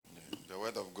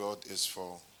word of God is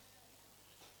for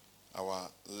our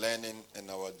learning and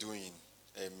our doing.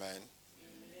 Amen.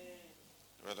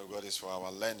 The word of God is for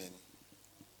our learning.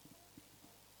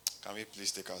 Can we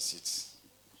please take our seats?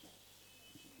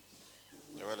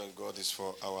 The word of God is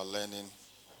for our learning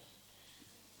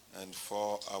and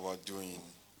for our doing.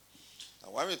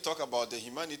 And when we talk about the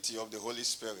humanity of the Holy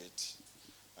Spirit,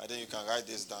 I think you can write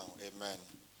this down. Amen.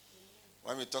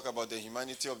 When we talk about the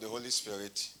humanity of the Holy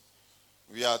Spirit,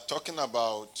 we are talking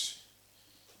about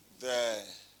the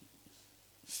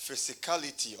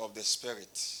physicality of the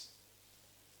Spirit.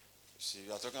 See,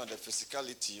 we are talking about the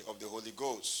physicality of the Holy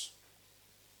Ghost.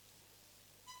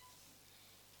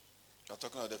 We are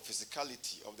talking about the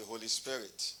physicality of the Holy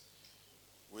Spirit.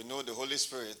 We know the Holy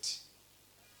Spirit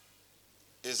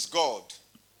is God.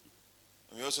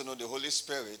 And we also know the Holy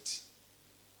Spirit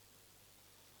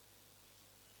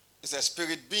is a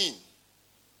spirit being.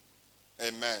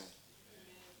 Amen.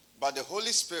 But the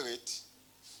Holy Spirit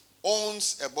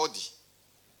owns a body.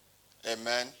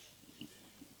 Amen.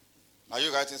 Are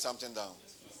you writing something down?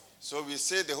 So we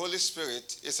say the Holy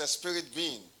Spirit is a spirit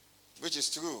being, which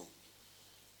is true.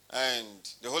 And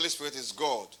the Holy Spirit is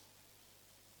God,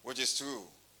 which is true.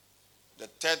 The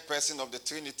third person of the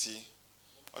Trinity,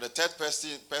 or the third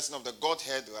person of the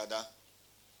Godhead rather,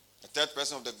 the third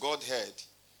person of the Godhead,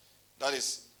 that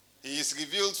is, he is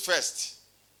revealed first.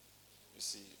 You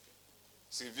see,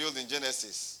 it's revealed in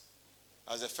Genesis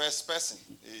as the first person.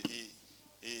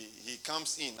 He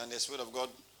comes in and the Spirit of God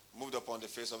moved upon the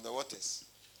face of the waters.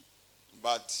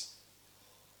 But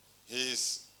he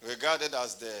is regarded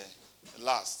as the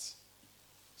last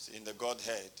in the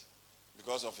Godhead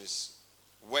because of his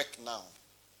work now.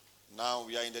 Now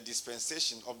we are in the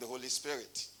dispensation of the Holy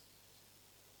Spirit.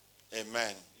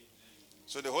 Amen.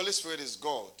 So the Holy Spirit is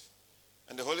God,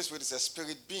 and the Holy Spirit is a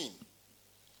spirit being.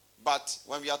 But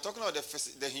when we are talking about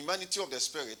the humanity of the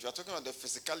Spirit, we are talking about the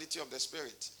physicality of the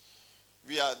Spirit.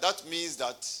 That means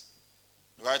that,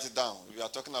 write it down, we are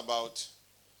talking about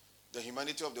the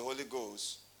humanity of the Holy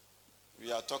Ghost.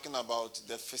 We are talking about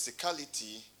the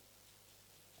physicality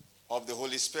of the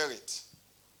Holy Spirit.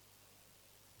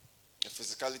 The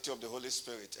physicality of the Holy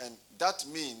Spirit. And that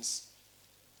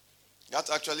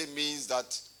actually means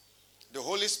that the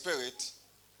Holy Spirit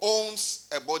owns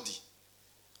a body.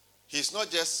 He's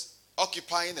not just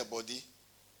occupying a body.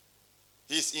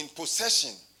 He's in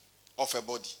possession of a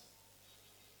body.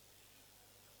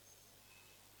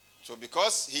 So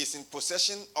because he's in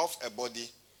possession of a body,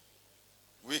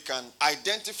 we can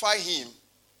identify him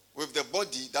with the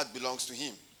body that belongs to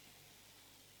him.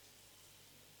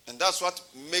 And that's what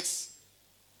makes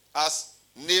us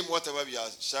name whatever we are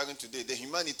sharing today, the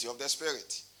humanity of the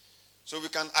Spirit. So we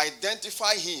can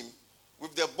identify him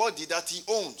with the body that he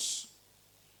owns.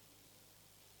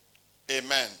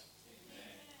 Amen.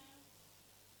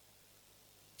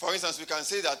 For instance, we can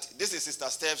say that this is Sister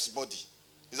Steph's body.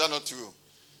 Is that not true?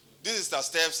 This is Sister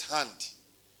Steph's hand.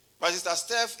 But Sister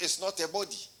Steph is not a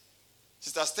body.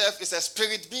 Sister Steph is a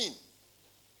spirit being.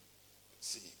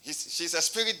 See, she's a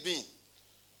spirit being.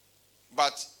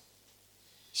 But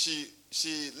she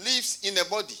lives in a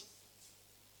body.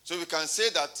 So we can say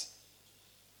that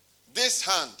this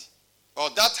hand, or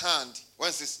that hand,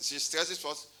 when she stretches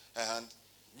forth her hand,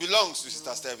 belongs to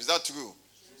Sister Steph. Is that true?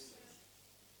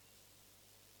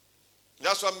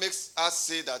 That's what makes us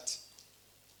say that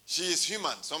she is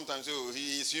human. Sometimes, oh,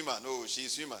 he is human. Oh, she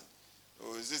is human.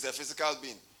 Oh, is this a physical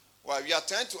being? Well, we are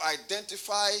trying to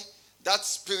identify that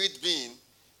spirit being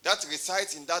that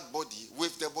resides in that body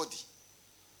with the body.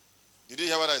 Did you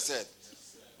hear what I said?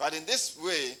 Yes, but in this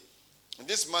way, in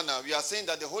this manner, we are saying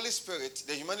that the Holy Spirit,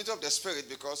 the humanity of the Spirit,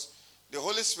 because the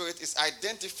Holy Spirit is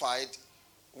identified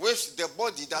with the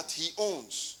body that he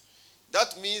owns.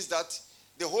 That means that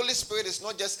the Holy Spirit is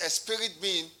not just a spirit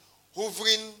being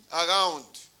hovering around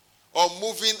or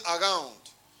moving around,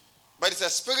 but it's a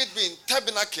spirit being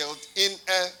tabernacled in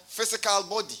a physical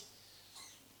body.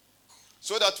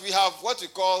 So that we have what we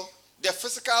call the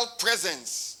physical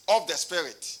presence of the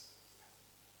Spirit.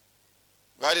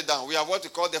 Write it down. We have what we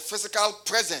call the physical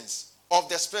presence of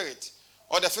the Spirit,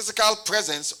 or the physical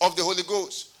presence of the Holy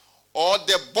Ghost, or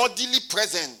the bodily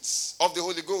presence of the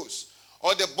Holy Ghost,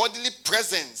 or the bodily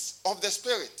presence of the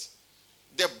Spirit.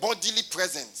 The bodily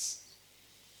presence.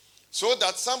 So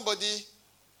that somebody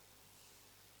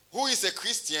who is a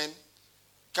Christian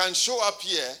can show up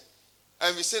here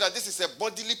and we say that this is a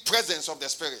bodily presence of the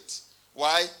Spirit.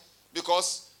 Why?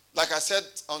 Because, like I said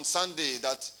on Sunday,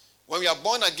 that when we are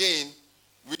born again,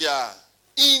 we are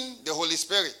in the Holy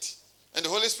Spirit. And the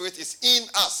Holy Spirit is in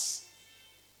us.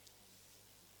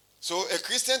 So a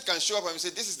Christian can show up and say,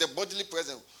 this is the bodily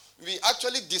presence. We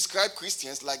actually describe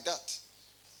Christians like that.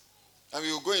 And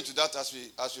we will go into that as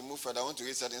we move further. I want to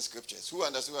read certain scriptures. Who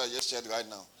understood what I just shared right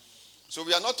now? So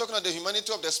we are not talking about the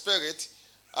humanity of the Spirit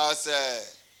as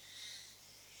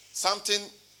something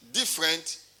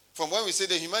different from when we say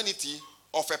the humanity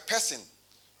of a person,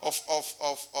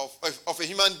 of a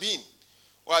human being.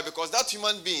 Why? Because that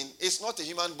human being is not a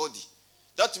human body.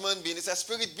 That human being is a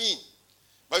spirit being.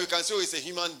 But we can say, oh, it's a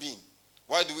human being.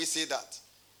 Why do we say that?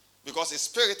 Because a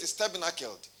spirit is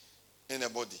tabernacled in a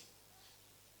body.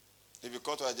 If you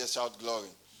caught what I just shout glory.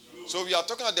 So we are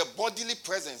talking about the bodily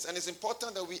presence, and it's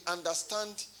important that we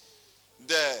understand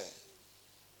the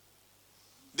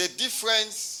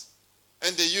difference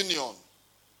and the union,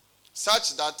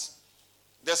 such that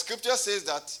the scripture says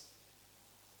that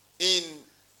in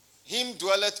him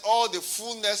dwelleth all the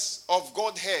fullness of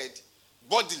Godhead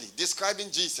bodily,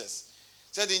 describing Jesus.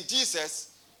 Said in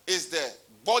Jesus is the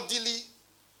bodily,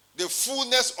 the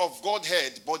fullness of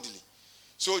Godhead bodily.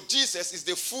 So Jesus is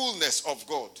the fullness of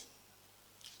God.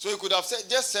 So you could have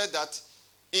just said that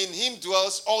in him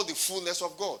dwells all the fullness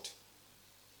of God.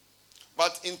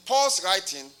 But in Paul's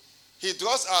writing, he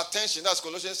draws our attention, that's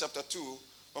Colossians chapter 2,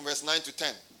 from verse 9 to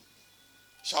 10.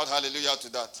 Shout hallelujah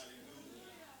to that.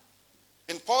 Hallelujah.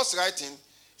 In Paul's writing,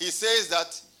 he says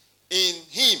that in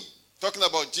him, talking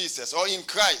about Jesus, or in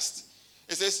Christ,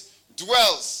 it says,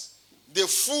 dwells the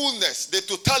fullness, the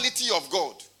totality of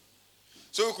God.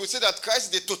 So we could say that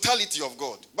Christ is the totality of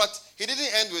God. But he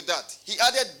didn't end with that. He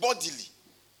added bodily.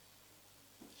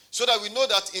 So that we know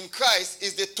that in Christ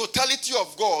is the totality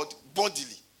of God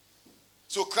bodily.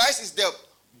 So Christ is the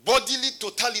bodily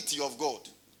totality of God.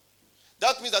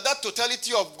 That means that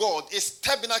totality of God is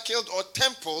tabernacled or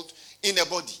templed in a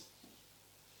body.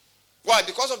 Why?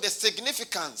 Because of the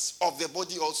significance of the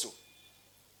body also.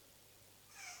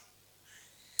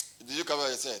 Did you cover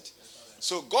what I said?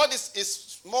 So God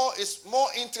is more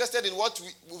interested in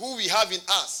who we have in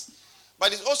us,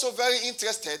 but is also very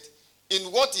interested in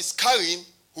what is carrying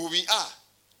who we are.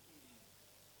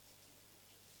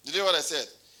 Did you hear what I said?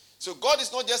 So God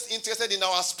is not just interested in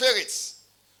our spirits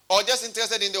or just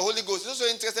interested in the Holy Ghost. He's also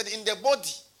interested in the body.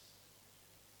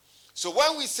 So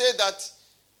when we say that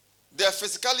the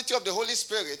physicality of the Holy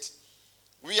Spirit,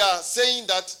 we are saying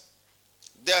that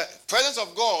the presence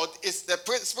of God is, the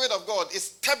Spirit of God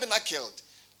is tabernacled,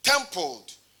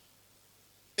 templed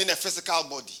in a physical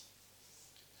body.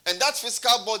 And that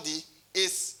physical body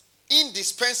is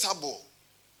indispensable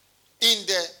in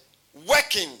the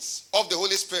workings of the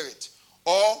Holy Spirit,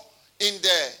 or in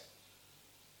the,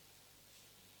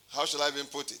 how shall I even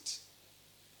put it?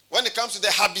 When it comes to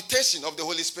the habitation of the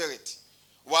Holy Spirit.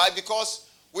 Why? Because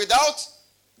without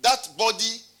that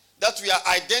body that we are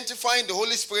identifying the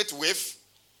Holy Spirit with,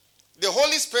 the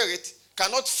Holy Spirit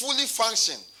cannot fully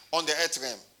function on the earth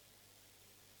realm.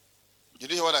 Did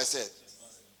you hear what I said?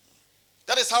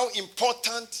 That is how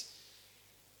important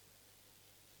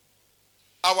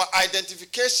our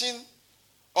identification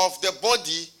of the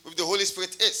body with the Holy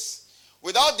Spirit is.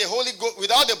 Without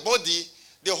the body,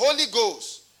 the Holy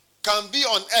Ghost can be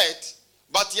on earth,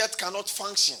 but yet cannot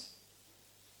function.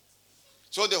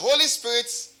 So the Holy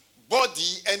Spirit's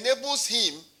body enables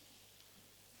him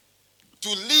to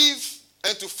live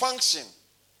and to function,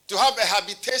 to have a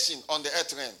habitation on the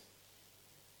earth realm.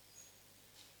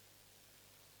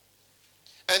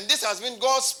 And this has been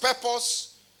God's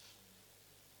purpose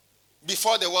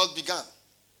before the world began.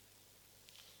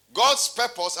 God's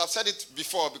purpose, I've said it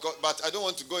before, but I don't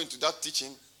want to go into that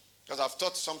teaching because I've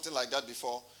taught something like that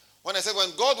before. When I said when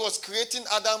God was creating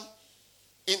Adam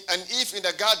and Eve in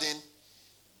the garden,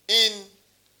 in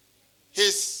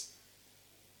his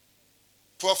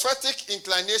prophetic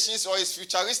inclinations or his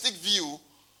futuristic view,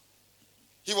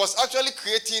 he was actually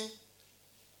creating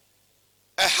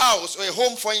a house or a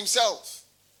home for himself.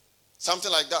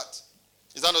 Something like that.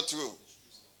 Is that not true?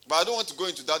 But I don't want to go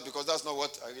into that because that's not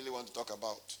what I really want to talk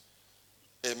about.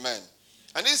 Amen.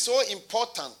 And it's so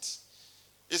important.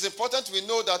 It's important we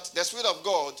know that the Spirit of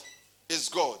God is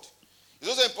God. It's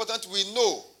also important we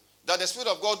know that the Spirit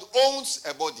of God owns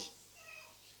a body.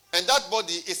 And that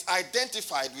body is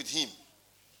identified with him.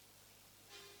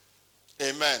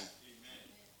 Amen.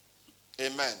 Amen.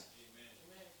 Amen.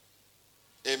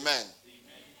 Amen. Amen.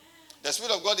 The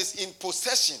Spirit of God is in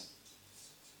possession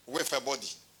with a body.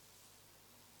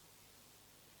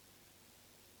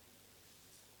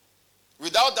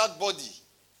 Without that body,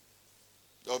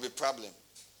 there will be a problem.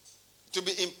 It will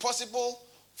be impossible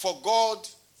for God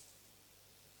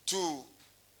to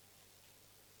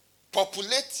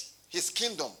populate his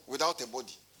kingdom without a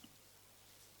body.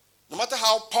 No matter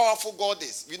how powerful God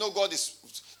is, we know the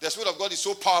Spirit of God is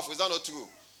so powerful. Is that not true?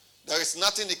 There is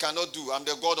nothing he cannot do. I'm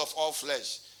the God of all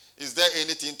flesh. Is there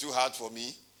anything too hard for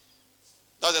me?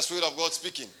 That's the Spirit of God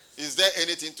speaking. Is there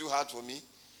anything too hard for me?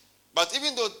 But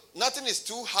even though nothing is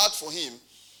too hard for him,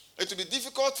 it will be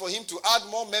difficult for him to add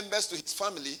more members to his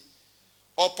family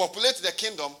or populate the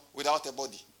kingdom without a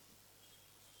body.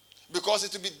 Because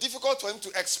it will be difficult for him to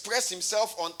express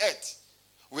himself on earth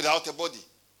without a body.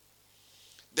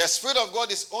 The Spirit of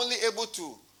God is only able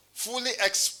to fully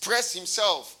express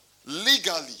himself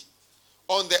legally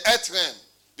on the earth realm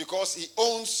because he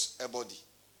owns a body.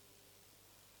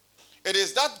 It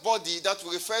is that body that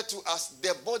we refer to as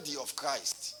the body of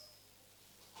Christ.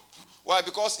 Why?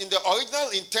 Because in the original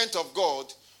intent of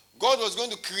God, God was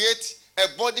going to create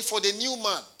a body for the new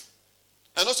man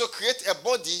and also create a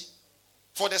body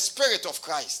for the Spirit of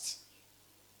Christ.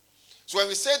 So when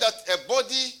we say that a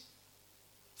body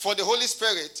for the Holy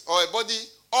Spirit or a body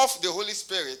of the Holy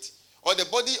Spirit or the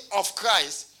body of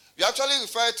Christ, we actually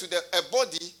refer to a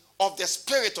body of the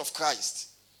Spirit of Christ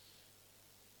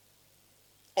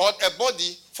or a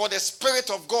body for the Spirit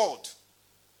of God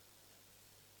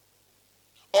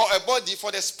or a body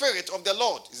for the Spirit of the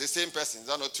Lord. It's the same person. Is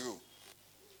that not true?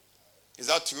 Is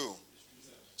that true?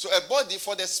 So a body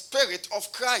for the Spirit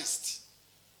of Christ.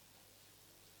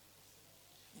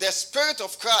 The Spirit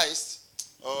of Christ,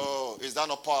 oh, is that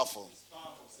not powerful?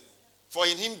 For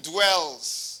in him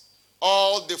dwells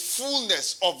all the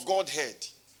fullness of Godhead.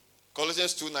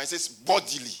 Colossians 2:9 says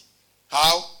bodily.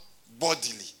 How?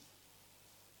 Bodily.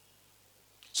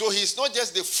 So he is not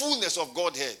just the fullness of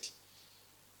Godhead.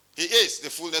 He is the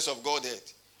fullness of Godhead.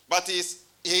 But he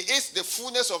is the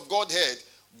fullness of Godhead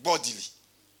bodily.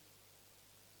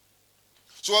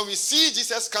 So when we see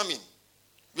Jesus coming,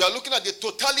 we are looking at the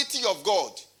totality of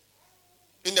God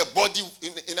in a body,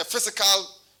 in a physical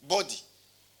body.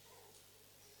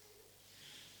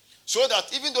 So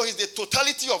that even though he's the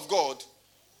totality of God,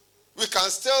 we can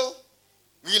still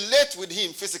relate with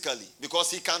him physically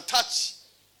because he can touch.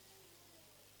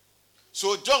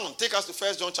 So John, take us to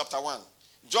 1 John chapter 1.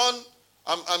 John,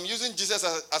 I'm using Jesus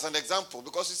as an example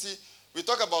because you see, we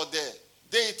talk about the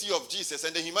deity of Jesus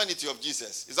and the humanity of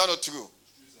Jesus. Is that not true?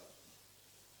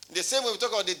 In the same way we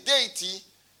talk about the deity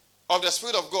of the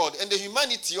Spirit of God and the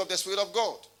humanity of the Spirit of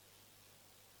God.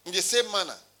 In the same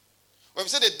manner. When we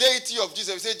say the deity of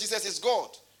Jesus, we say Jesus is God.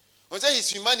 When we say his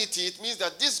humanity, it means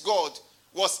that this God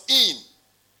was in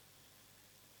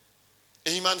a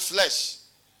human flesh.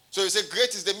 So we say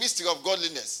great is the mystery of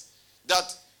godliness.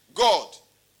 That God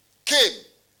came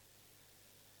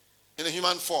in a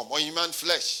human form or human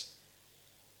flesh.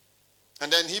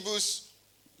 And then Hebrews,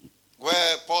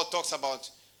 where Paul talks about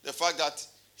the fact that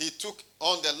he took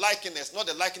on the likeness, not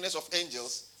the likeness of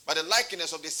angels, but the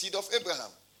likeness of the seed of Abraham.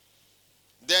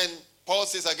 Then Paul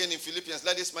says again in Philippians,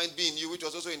 let this mind be in you, which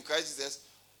was also in Christ Jesus,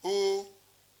 who,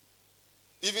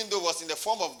 even though was in the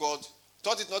form of God,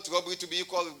 thought it not robbery to be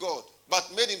equal with God,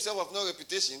 but made himself of no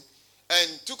reputation,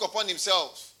 and took upon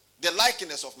himself the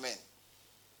likeness of men.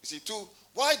 You see,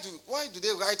 why do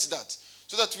they write that?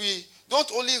 So that we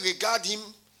don't only regard him,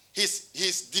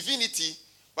 his divinity,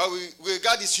 but we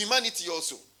regard his humanity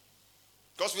also.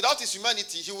 Because without his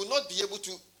humanity, he will not be able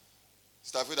to...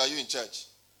 Stafford, are you in church?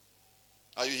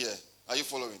 Are you here? Are you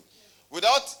following?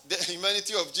 Without the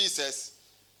humanity of Jesus,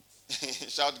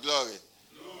 shout glory.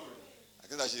 I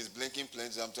think that she's blinking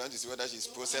plainly. I'm trying to see whether she's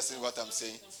processing what I'm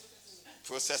saying.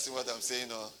 Processing what I'm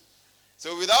saying. Or...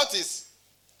 So without his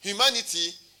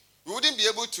humanity, we wouldn't be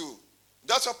able to...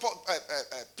 That's what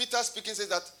Peter speaking says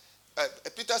that...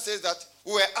 Peter says that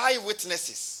we were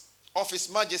eyewitnesses of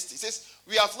his majesty. He says,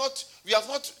 we have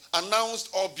not announced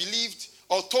or believed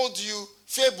or told you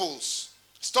fables,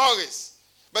 stories.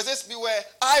 But it says we were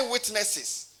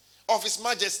eyewitnesses of his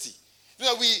majesty. You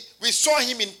know, we saw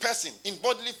him in person, in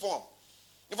bodily form.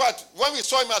 In fact, when we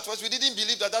saw him at first, we didn't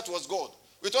believe that was God.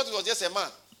 We thought it was just a man.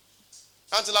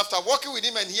 Until after walking with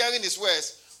him and hearing his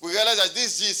words, we realized that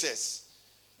this Jesus,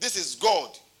 this is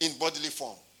God in bodily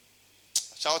form.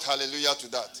 Shout hallelujah to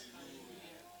that.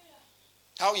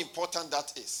 How important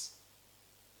that is.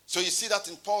 So you see that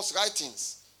in Paul's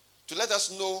writings, to let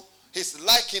us know his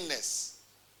likeness,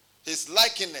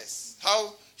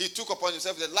 how he took upon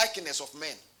himself the likeness of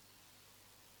men,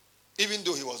 even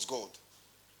though he was God,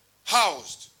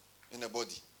 housed in a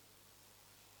body.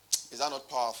 Is that not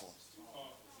powerful?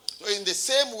 So in the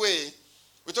same way,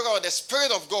 we talk about the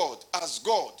Spirit of God as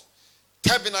God,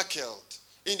 tabernacled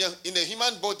in the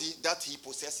human body that he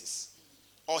possesses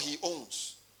or he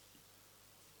owns.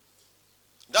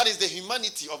 That is the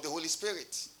humanity of the Holy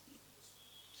Spirit.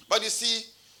 But you see,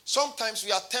 sometimes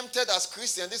we are tempted as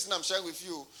Christians. This is what I'm sharing with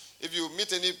you. If you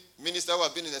meet any minister who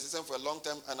has been in the system for a long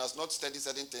time and has not studied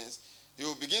certain things, he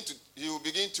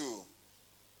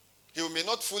may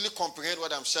not fully comprehend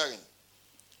what I'm sharing.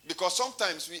 Because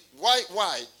sometimes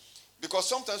why? Because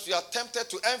sometimes we are tempted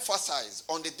to emphasize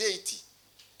on the deity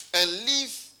and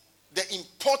leave the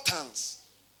importance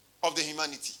of the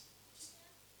humanity.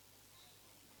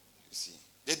 You see,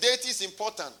 the deity is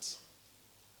important,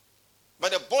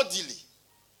 but the bodily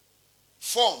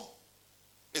form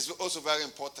is also very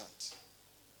important.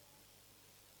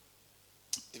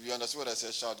 If you understand what I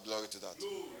said, shout glory to that.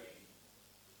 Glory.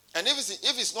 And if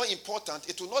it's not important,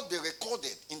 it will not be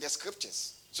recorded in the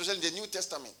scriptures, especially in the New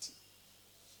Testament.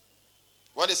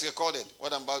 What is recorded?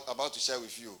 What I'm about to share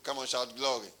with you. Come on, shout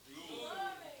glory. Glory.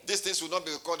 These things will not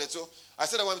be recorded. So I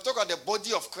said that when we talk about the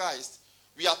body of Christ,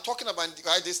 we are talking about,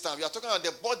 right this time, we are talking about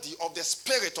the body of the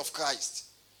Spirit of Christ.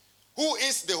 Who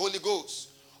is the Holy Ghost?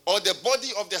 Or the body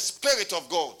of the Spirit of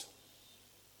God.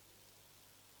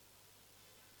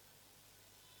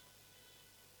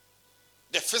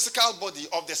 The physical body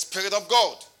of the Spirit of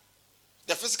God.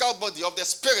 The physical body of the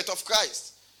Spirit of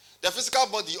Christ. The physical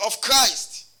body of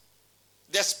Christ.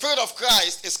 The Spirit of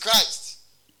Christ is Christ.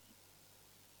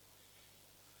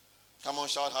 Come on,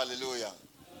 shout hallelujah. Hallelujah.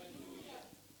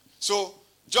 So,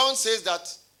 John says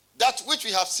that which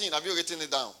we have seen, have you written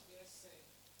it down? Yes, sir.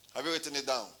 Have you written it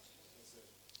down? Yes, sir.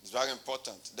 It's very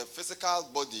important. The physical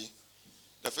body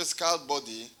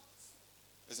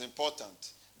is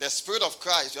important. The Spirit of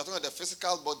Christ, we are talking about the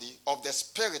physical body of the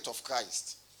Spirit of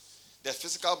Christ. The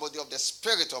physical body of the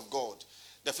Spirit of God.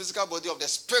 The physical body of the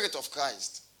Spirit of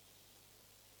Christ.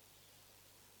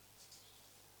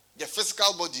 The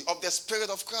physical body of the Spirit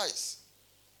of Christ.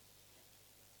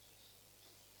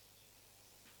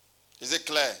 Is it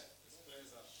clear?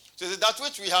 So is it that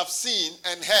which we have seen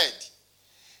and heard,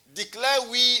 declare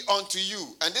we unto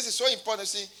you. And this is so important.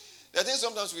 See, the thing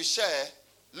sometimes we share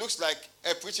looks like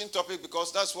a preaching topic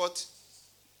because that's what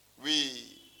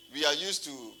we are used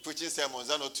to preaching sermons.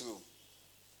 That's not true.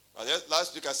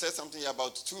 Last week I said something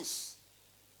about truth.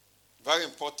 Very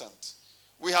important.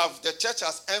 The church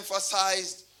has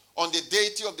emphasized on the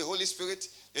deity of the Holy Spirit,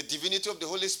 the divinity of the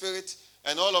Holy Spirit,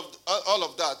 and all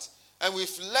of that. And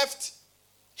we've left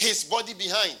his body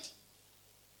behind.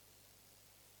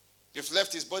 We've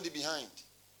left his body behind.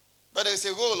 But there is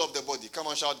a role of the body. Come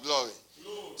on, shout glory.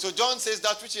 Glory. So John says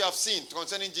that which you have seen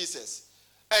concerning Jesus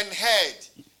and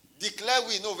heard, declare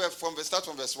we know start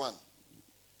from verse 1.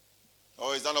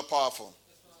 Oh, is that not powerful?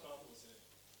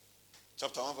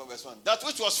 Chapter 1 from verse 1. That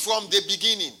which was from the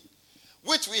beginning,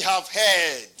 which we have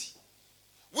heard,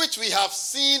 which we have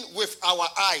seen with our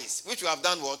eyes. Which we have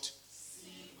done what?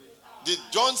 Did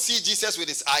John see Jesus with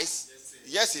his eyes?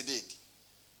 Yes, he did.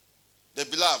 The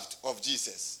beloved of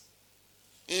Jesus.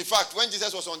 In fact, when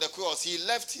Jesus was on the cross, he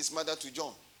left his mother to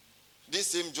John. This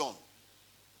same John.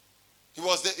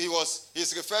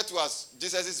 He's referred to as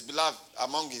Jesus' beloved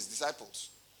among his disciples.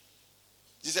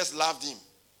 Jesus loved him.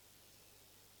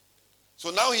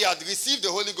 So now he had received the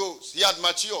Holy Ghost. He had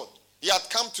matured. He had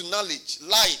come to knowledge,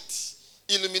 light,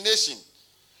 illumination,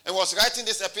 and was writing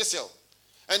this epistle.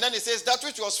 And then he says, that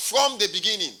which was from the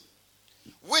beginning,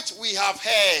 which we have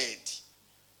heard,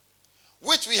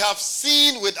 which we have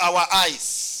seen with our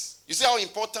eyes. You see how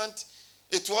important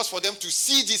it was for them to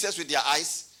see Jesus with their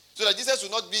eyes? So that Jesus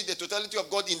would not be the totality of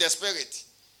God in the spirit.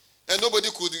 And nobody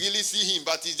could really see him,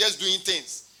 but he's just doing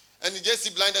things. And he just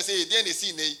see blind and say, hey, then they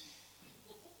see nay.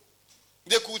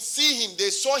 They could see him. They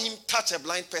saw him touch a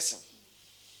blind person.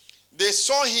 They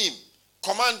saw him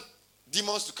command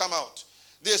demons to come out.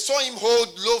 They saw him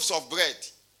hold loaves of bread.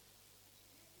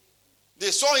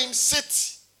 They saw him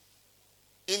sit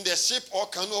in the ship or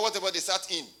canoe or whatever they sat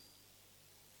in.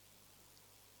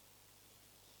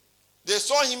 They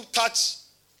saw him touch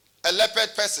a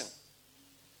leopard person.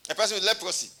 A person with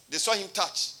leprosy. They saw him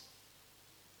touch.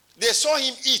 They saw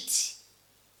him eat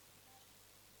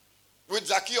with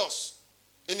Zacchaeus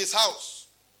in his house.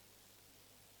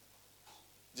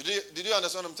 Did you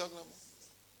understand what I'm talking about?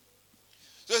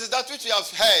 So it is that which we have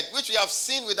heard, which we have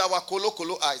seen with our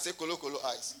kolo eyes. Say kolo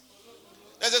eyes.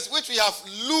 It is which we have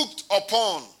looked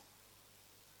upon.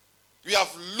 We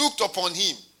have looked upon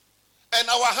him. And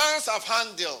our hands have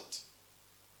handled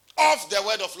of the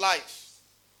word of life.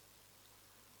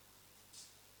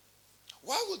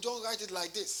 Why would John write it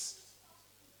like this?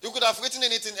 He could have written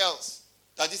anything else.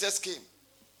 That Jesus came.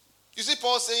 You see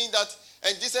Paul saying that,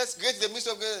 and Jesus, great is the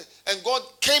mystery of God, and God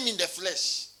came in the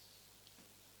flesh.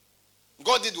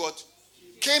 God did what?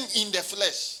 Came in the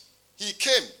flesh. He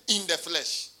came in the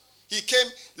flesh. He came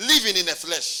living in the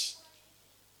flesh.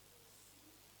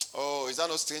 Oh, is that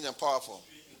not strange and powerful?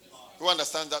 Who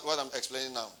understands that, what I'm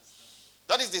explaining now?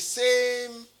 That is the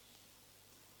same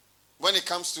when it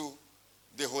comes to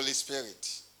the Holy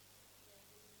Spirit.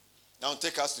 Now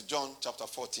take us to John chapter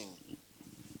 14.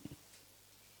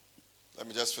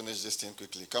 me just finish this thing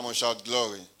quickly. Come on, shout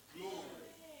glory. Glory.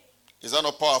 Is that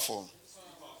not powerful?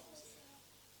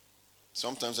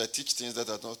 Sometimes I teach things that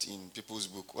are not in people's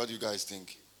book. What do you guys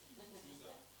think?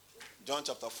 John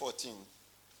chapter 14,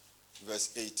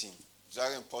 verse 18.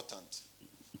 Very important.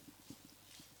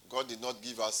 God did not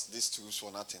give us these truths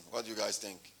for nothing. What do you guys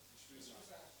think?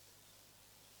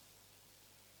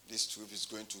 This truth is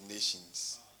going to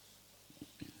nations.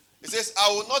 It says,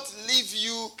 I will not leave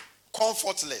you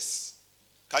comfortless.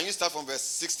 Can you start from verse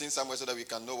 16 somewhere so that we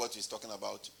can know what he's talking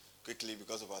about quickly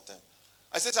because of our time?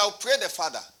 I said, I'll pray the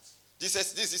Father. This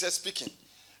is speaking.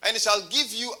 And he shall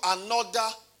give you another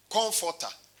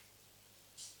comforter,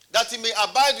 that he may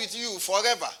abide with you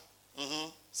forever.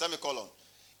 Semicolon.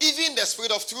 Even the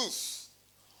Spirit of truth,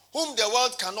 whom the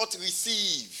world cannot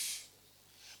receive,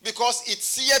 because it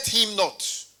seeth him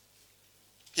not.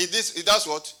 He does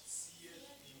what?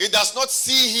 It does not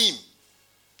see him.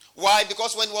 Why?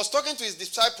 Because when he was talking to his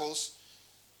disciples,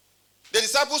 the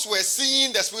disciples were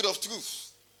seeing the Spirit of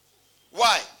truth.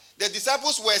 Why? The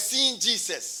disciples were seeing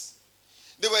Jesus.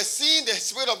 They were seeing the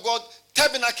Spirit of God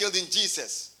tabernacled in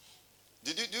Jesus.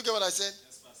 Do you get what I said?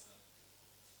 Yes, Pastor.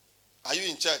 Are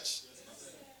you in church? Yes,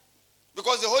 Pastor.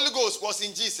 Because the Holy Ghost was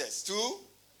in Jesus too.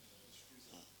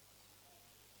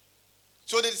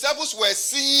 So the disciples were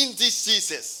seeing this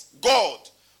Jesus, God,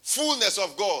 fullness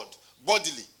of God,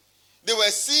 bodily. They were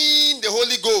seeing the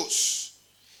Holy Ghost.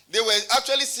 They were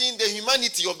actually seeing the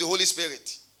humanity of the Holy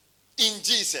Spirit in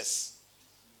Jesus.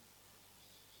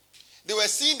 They were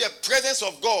seeing the presence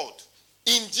of God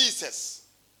in Jesus.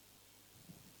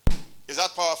 Is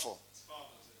that powerful?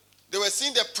 They were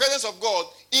seeing the presence of God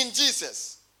in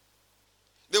Jesus.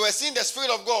 They were seeing the Spirit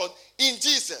of God in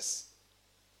Jesus.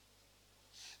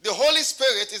 The Holy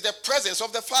Spirit is the presence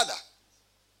of the Father.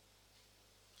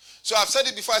 So I've said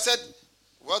it before. I said,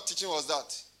 what teaching was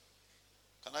that?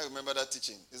 Can I remember that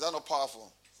teaching? Is that not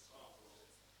powerful?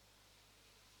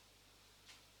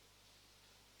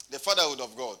 The fatherhood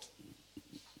of God.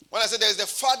 When I said there is the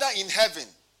Father in heaven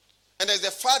and there is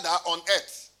the Father on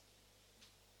earth.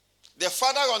 The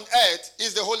Father on earth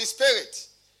is the Holy Spirit.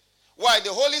 Why?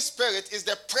 The Holy Spirit is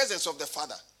the presence of the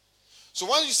Father. So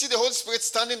when you see the Holy Spirit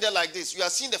standing there like this, you are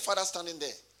seeing the Father standing there.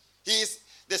 He is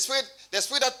the Spirit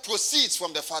that proceeds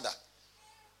from the Father.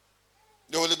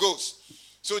 The Holy Ghost.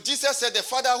 So Jesus said, the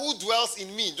Father who dwells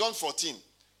in me, John 14,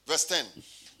 verse 10.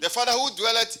 The Father who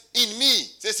dwelleth in me,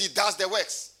 says he does the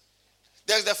works.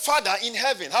 There is the Father in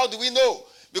heaven. How do we know?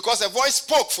 Because a voice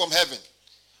spoke from heaven.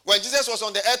 When Jesus was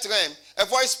on the earth realm, a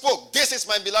voice spoke, this is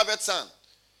my beloved Son.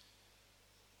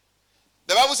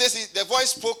 The Bible says the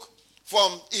voice spoke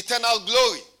from eternal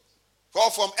glory, or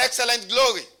from excellent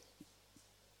glory.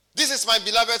 This is my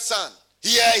beloved Son.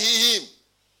 Hear ye him.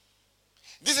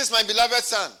 This is my beloved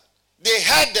Son. They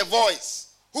heard the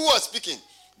voice. Who was speaking?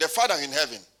 The Father in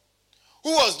heaven.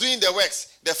 Who was doing the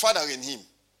works? The Father in him.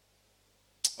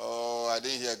 Oh, I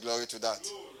didn't hear glory to that.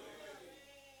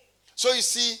 So you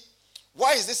see,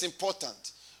 why is this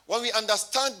important? When we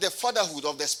understand the fatherhood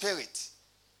of the Spirit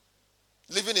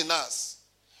living in us,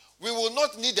 we will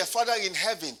not need the Father in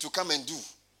heaven to come and do.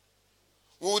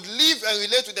 We would live and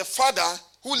relate to the Father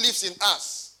who lives in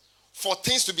us for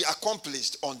things to be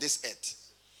accomplished on this earth.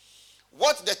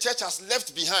 What the church has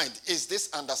left behind is this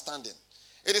understanding.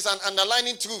 It is an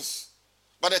underlying truth,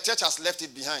 but the church has left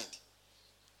it behind.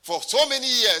 For so many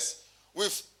years,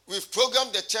 we've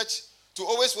programmed the church to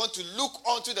always want to look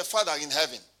unto the Father in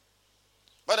heaven.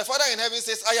 But the Father in heaven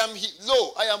says, I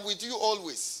am with you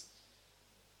always.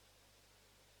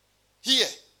 Here.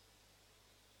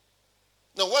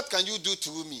 Now, what can you do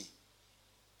through me?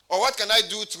 Or what can I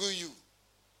do through you?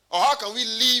 Or how can we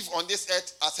live on this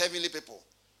earth as heavenly people?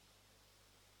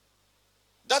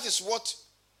 That is what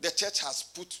the church has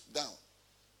put down.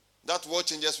 That word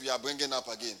changes we are bringing up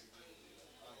again.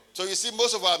 So you see,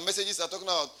 most of our messages are talking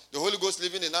about the Holy Ghost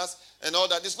living in us and all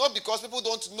that. It's not because people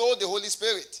don't know the Holy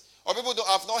Spirit or people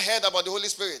have not heard about the Holy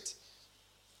Spirit.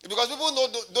 It's because people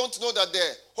don't know that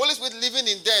the Holy Spirit living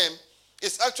in them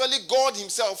is actually God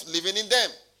himself living in them.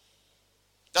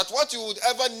 That what you would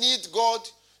ever need God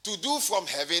to do from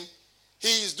heaven, he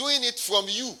is doing it from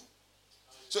you.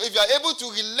 So if you are able to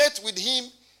relate with him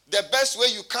the best way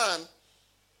you can,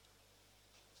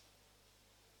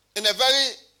 in a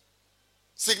very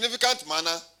significant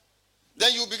manner,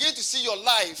 then you begin to see your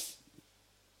life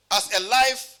as a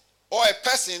life or a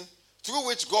person through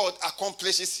which God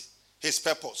accomplishes his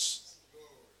purpose.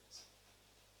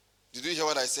 Did you hear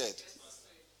what I said?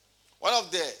 One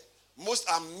of the most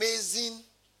amazing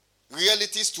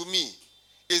realities to me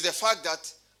is the fact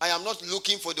that I am not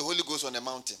looking for the Holy Ghost on a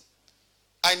mountain.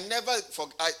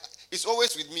 It's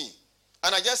always with me.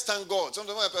 And I just thank God.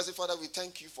 Sometimes when I say, Father, we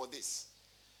thank you for this.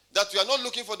 That we are not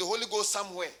looking for the Holy Ghost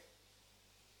somewhere.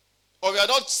 Or we are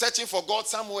not searching for God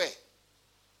somewhere.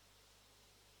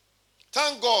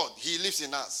 Thank God he lives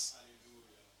in us.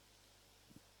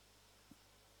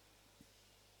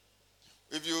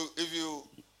 If you,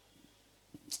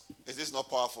 is this not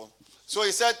powerful? So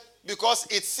he said, because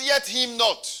it seeth him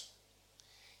not,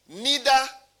 neither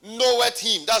knoweth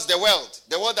him. That's the world.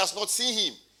 The world does not see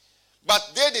him.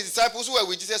 But they, the disciples who were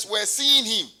with Jesus, were seeing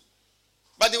him.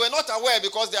 But they were not aware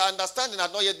because their understanding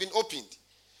had not yet been opened.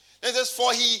 Then it says,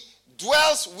 for he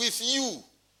dwells with you.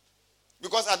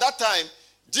 Because at that time,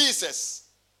 Jesus,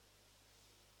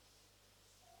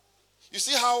 you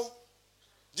see how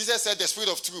Jesus said the Spirit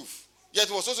of truth, yet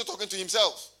he was also talking to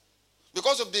himself.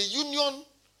 Because of the union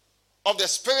of the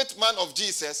spirit man of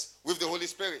Jesus with the Holy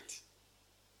Spirit.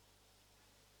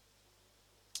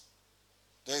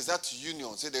 There is that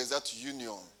union. Say there is that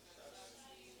union.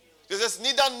 There says,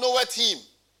 neither knoweth him.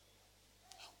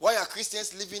 Why are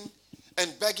Christians living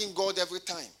and begging God every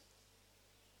time?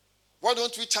 Why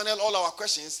don't we channel all our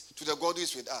questions to the God who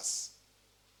is with us?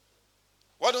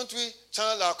 Why don't we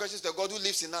channel our questions to the God who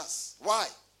lives in us? Why?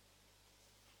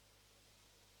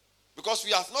 Because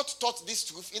we have not taught this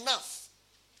truth enough.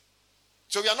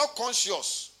 So we are not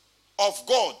conscious of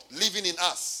God living in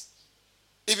us,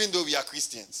 even though we are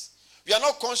Christians. We are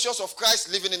not conscious of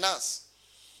Christ living in us.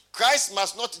 Christ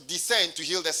must not descend to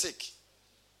heal the sick.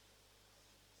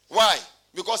 Why?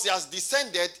 Because he has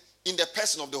descended in the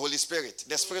person of the Holy Spirit,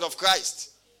 the Spirit of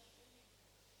Christ.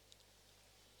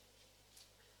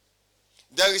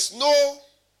 There is no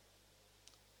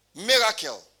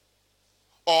miracle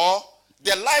or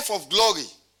the life of glory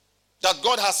that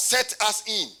God has set us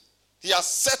in. He has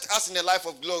set us in a life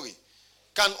of glory.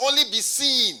 Can only be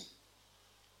seen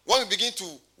when we begin to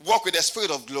walk with the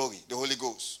Spirit of glory, the Holy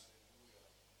Ghost.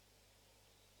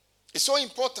 It's so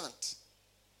important.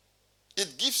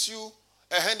 It gives you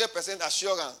 100%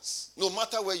 assurance, no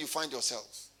matter where you find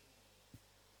yourself.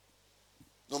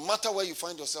 No matter where you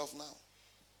find yourself now.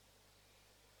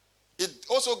 It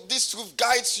also, this truth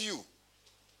guides you.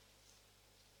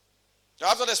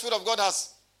 After the Spirit of God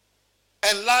has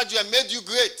enlarged you and made you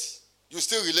great, you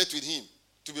still relate with him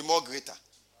to be more greater.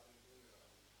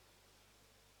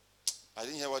 I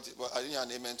didn't hear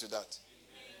an amen to that.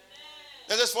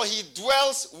 That is, for he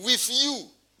dwells with you,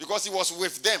 because he was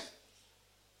with them,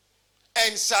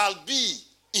 and shall be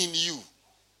in you.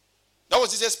 That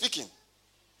was Jesus speaking.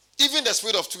 Even the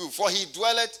Spirit of truth, for he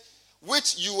dwelleth,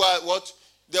 which you are what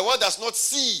the world does not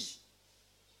see,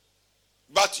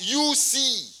 but you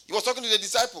see. He was talking to the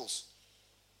disciples.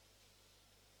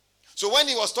 So when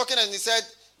he was talking and he said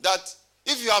that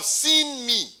if you have seen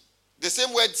me, the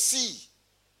same word see,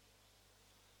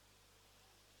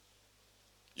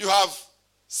 you have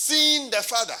seen the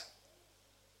Father.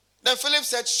 Then Philip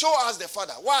said, show us the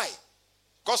Father. Why?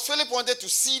 Because Philip wanted to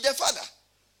see the Father.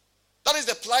 That is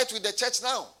the plight with the church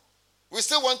now. We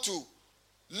still want to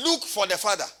look for the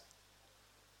Father.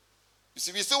 You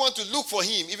see, we still want to look for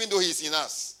him even though he is in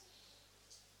us.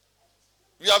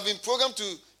 We have been programmed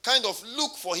to kind of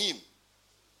look for him.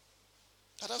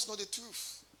 But that's not the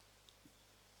truth.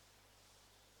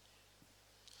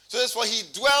 So that's for he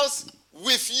dwells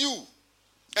with you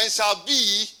and shall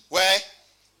be where?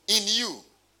 In you.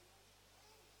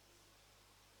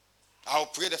 I'll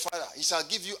pray the Father. He shall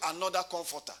give you another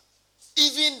comforter.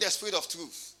 Even the Spirit of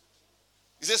truth.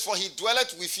 He says, for he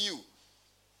dwelleth with you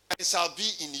and shall be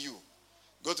in you.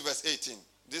 Go to verse 18.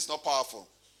 This is not powerful.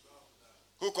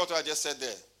 Who caught what I just said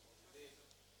there?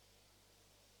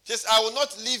 He says, I will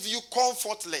not leave you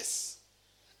comfortless.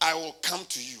 I will come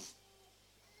to you.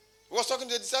 He was talking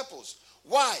to the disciples.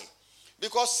 Why?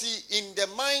 Because see, in the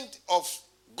mind of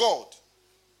God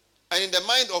and in the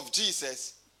mind of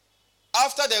Jesus,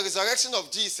 after the resurrection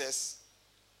of Jesus,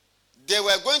 they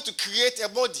were going to create a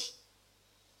body.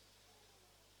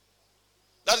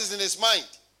 That is in his mind.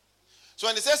 So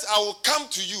when he says, I will come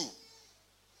to you,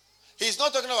 he's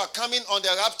not talking about coming on the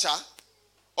rapture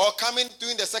or coming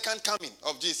during the second coming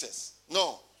of Jesus.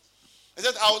 No. He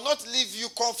said, I will not leave you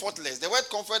comfortless. The word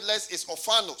comfortless is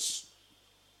orphanos.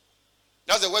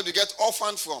 That's the word we get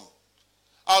orphan from.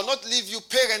 I will not leave you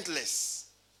parentless.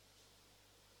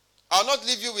 I will not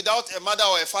leave you without a mother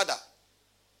or a father.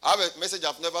 I have a message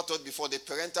I've never taught before, the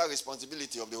parental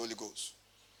responsibility of the Holy Ghost.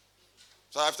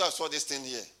 So after I saw this thing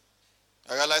here,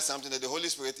 I realized something, that the Holy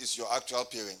Spirit is your actual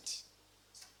parent.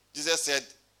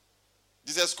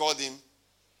 Jesus called him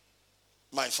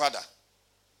my Father.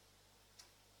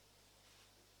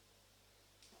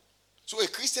 So a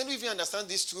Christian who even understands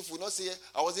this truth will not say,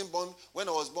 I wasn't born. When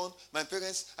I was born, my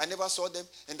parents, I never saw them.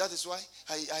 And that is why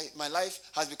my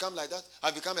life has become like that.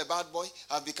 I've become a bad boy.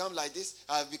 I've become like this.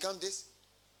 I've become this.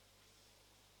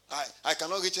 I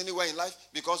cannot reach anywhere in life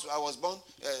because I was born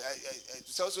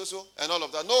so, and all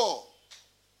of that. No.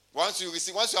 Once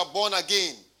you are born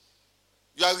again,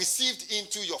 you are received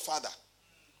into your Father.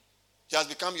 He has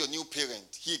become your new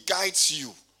parent. He guides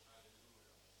you.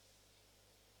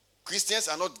 Christians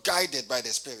are not guided by the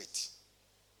Spirit.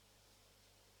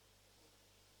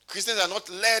 Christians are not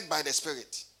led by the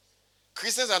Spirit.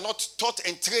 Christians are not taught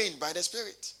and trained by the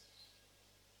Spirit.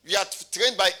 We are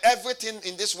trained by everything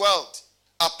in this world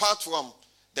apart from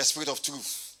the Spirit of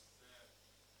truth.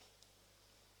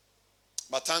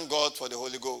 But thank God for the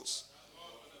Holy Ghost.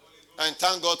 And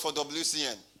thank God for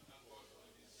WCN.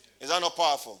 Is that not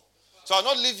powerful? So I'll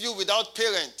not leave you without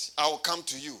parent. I will come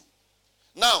to you.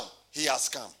 Now, he has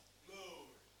come.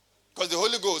 Because the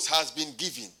Holy Ghost has been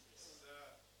given.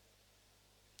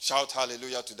 Shout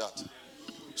hallelujah to that.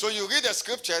 So you read the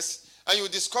scriptures and you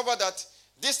discover that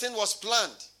this thing was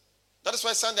planned. That is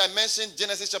why Sunday I mentioned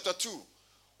Genesis chapter 2.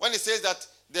 When it says that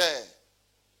the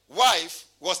wife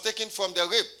was taken from the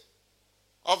rib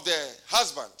of the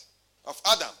husband of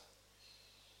Adam.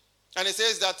 And it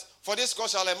says that for this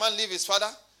cause shall a man leave his father,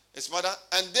 his mother,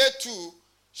 and they two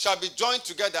shall be joined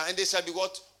together, and they shall be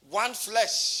what? One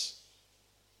flesh.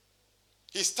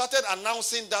 He started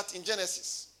announcing that in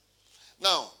Genesis.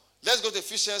 Now, let's go to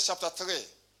Ephesians chapter 3.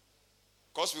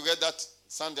 Because we read that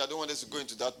Sunday, I don't want us to go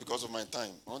into that because of my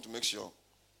time. I want to make sure.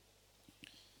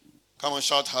 Come on,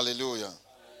 shout hallelujah. Hallelujah.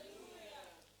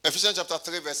 Ephesians chapter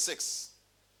 3 verse 6.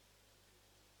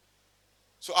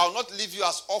 So I will not leave you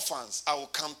as orphans. I will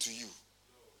come to you.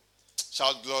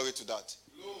 Shout glory to that.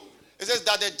 Glory. It says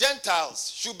that the Gentiles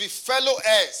should be fellow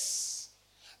heirs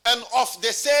and of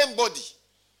the same body.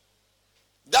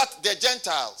 That the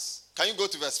Gentiles. Can you go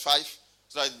to verse 5?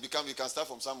 So that we can start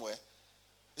from somewhere.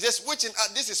 It says,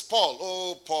 this is Paul.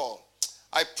 Oh, Paul.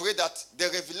 I pray that the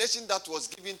revelation that was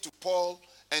given to Paul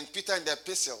and Peter in the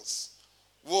epistles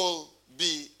will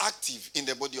be active in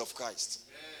the body of Christ.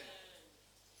 Amen.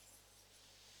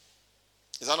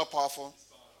 Is that not powerful?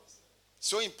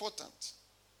 So important.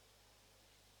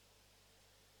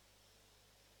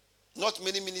 Not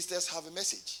many ministers have a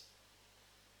message.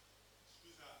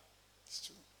 It's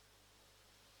true.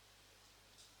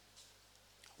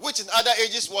 Which in other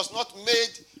ages was not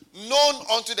made known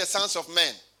unto the sons of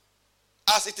men,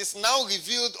 as it is now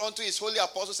revealed unto his holy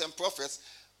apostles and prophets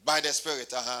by the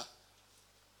Spirit.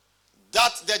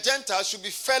 That the Gentiles should be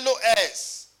fellow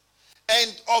heirs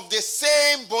and of the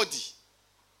same body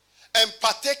and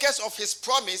partakers of his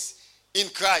promise in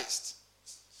Christ.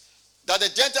 That the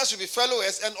Gentiles should be fellow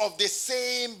heirs and of the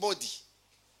same body.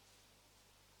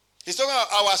 He's talking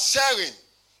about our sharing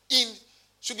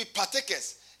should be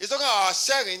partakers. He's talking about our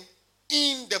sharing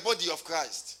in the body of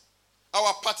Christ.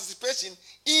 Our participation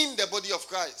in the body of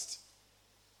Christ.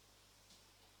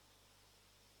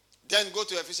 Then go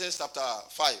to Ephesians chapter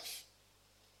 5.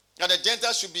 Now the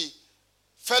Gentiles should be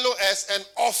fellow heirs and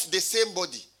of the same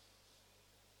body.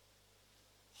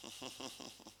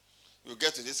 We'll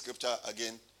get to this scripture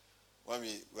again when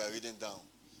we were reading down.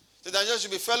 So the Gentiles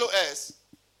should be fellow heirs.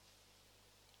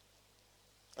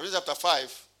 Ephesians chapter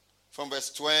 5 from verse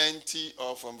 20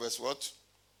 or from verse what?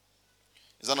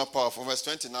 Is that not powerful? From verse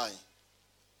 29.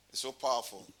 It's so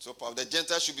powerful. So powerful. The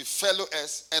Gentiles should be fellow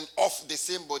heirs and of the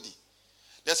same body.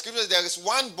 The scripture says there is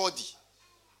one body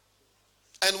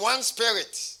and one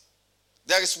spirit.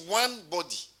 There is one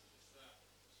body.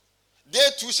 They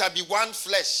two shall be one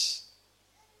flesh.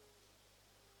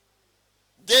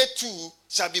 They two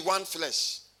shall be one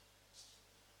flesh.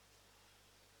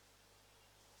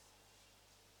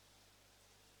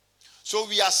 So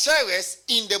we are sharers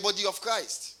in the body of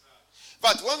Christ.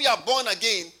 But when we are born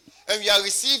again and we are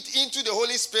received into the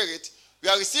Holy Spirit, we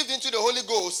are received into the Holy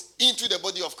Ghost into the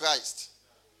body of Christ.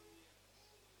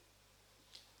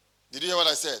 Did you hear what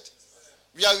I said?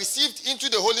 We are received into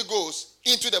the Holy Ghost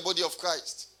into the body of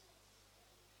Christ.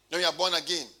 Then we are born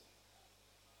again.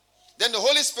 Then the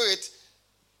Holy Spirit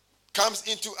comes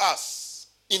into us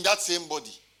in that same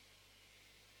body.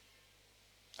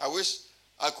 I wish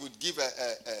I could give a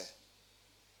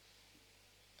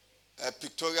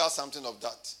pictorial something of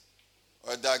that,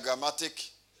 or a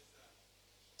diagrammatic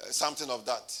something of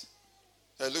that.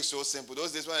 It looks so simple.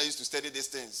 Those days when I used to study these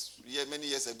things, many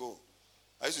years ago,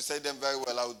 I used to study them very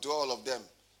well. I would draw all of them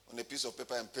on a piece of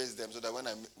paper and paste them so that when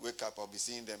I wake up, I'll be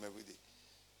seeing them every day.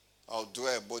 I'll draw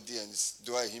a body and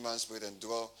draw a human spirit and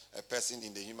draw a person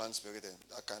in the human spirit and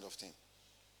that kind of thing.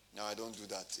 Now I don't do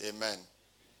that. Amen.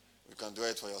 You can do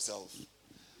it for yourself.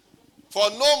 For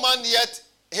no man yet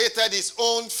hated his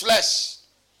own flesh,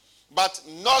 but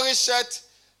nourisheth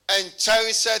and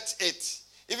cherisheth it,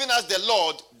 even as the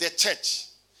Lord, the church.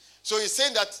 So he's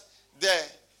saying that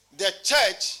the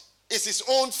church is his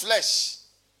own flesh.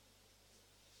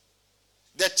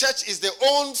 The church is the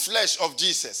own flesh of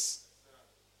Jesus.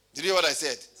 Did you hear what I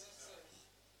said?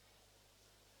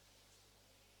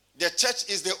 The church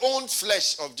is the own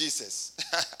flesh of Jesus.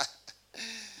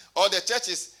 Or the church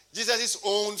is Jesus'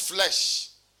 own flesh.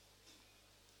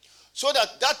 So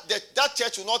that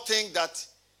church will not think that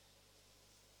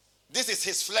this is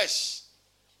his flesh,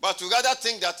 but to rather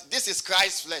think that this is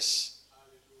Christ's flesh.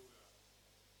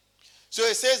 So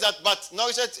it says that, but now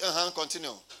it says,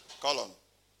 continue, call on.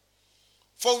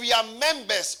 For we are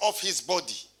members of his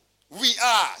body. We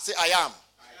are, say I am.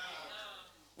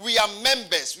 We are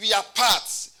members, we are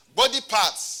parts, body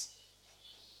parts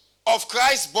of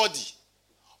Christ's body,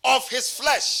 of his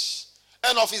flesh,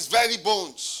 and of his very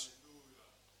bones.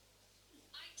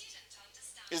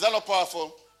 Is that not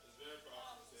powerful?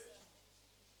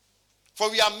 For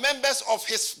we are members of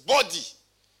his body.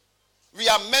 We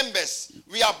are members,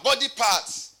 we are body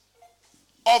parts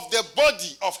of the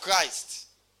body of Christ.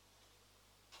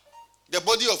 The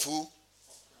body of who?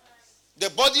 The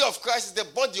body of Christ is the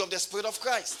body of the Spirit of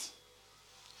Christ.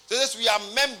 So this, we are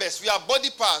members, we are body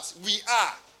parts, we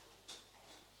are.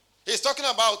 He's talking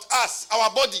about us,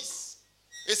 our bodies.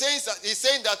 He's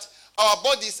saying that our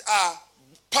bodies are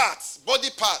parts, body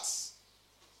parts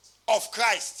of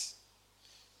Christ.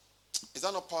 Is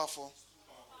that not powerful?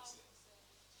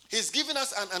 He's given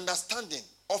us an understanding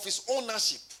of his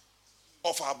ownership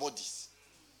of our bodies.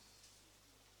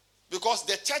 Because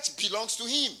the church belongs to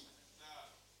him.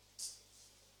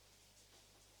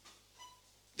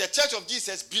 The church of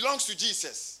Jesus belongs to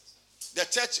Jesus. The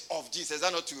church of Jesus. Is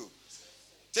that not true?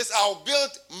 It says, I'll build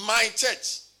my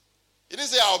church. He didn't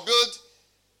say I'll build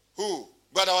who?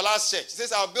 But our last church. He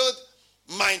says, I'll build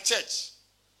my church.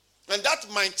 And that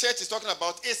my church is talking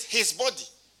about is his body.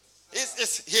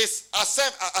 It's his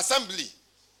assembly.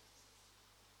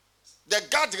 The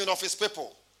gathering of his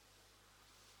people.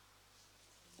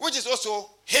 Which is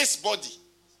also his body.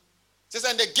 It says,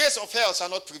 and the gates of hell shall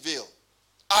not prevail.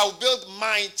 I'll build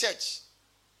my church.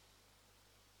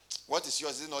 What is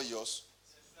yours? Is it not yours?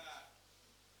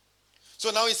 So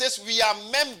now he says we are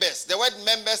members. The word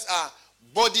members are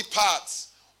body parts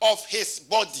of his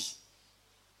body.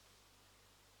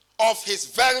 Of his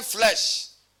very flesh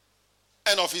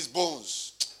and of his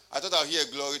bones. I thought I'll hear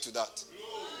glory to that.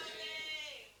 Glory.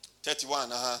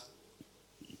 31,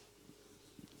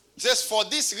 It says, for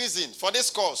this reason, for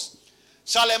this cause,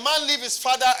 shall a man leave his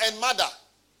father and mother,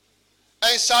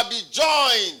 and shall be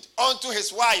joined unto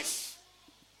his wife.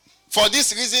 For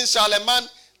this reason shall a man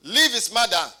leave his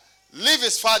mother, leave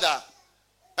his father,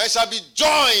 and shall be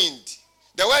joined.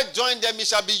 The word joined them, he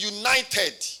shall be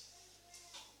united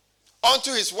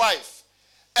unto his wife.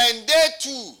 And they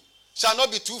two shall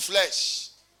not be two flesh,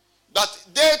 but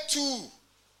they two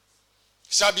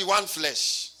shall be one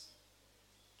flesh.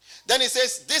 Then he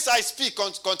says, this I speak,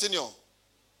 continue.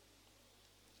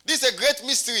 This is a great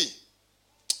mystery.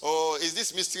 Oh, is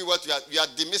this mystery what we are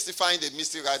demystifying the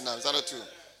mystery right now? Is that not true?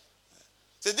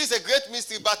 So this is a great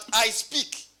mystery, but I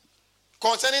speak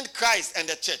concerning Christ and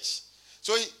the church.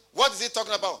 So what is he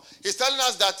talking about? He's telling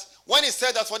us that when he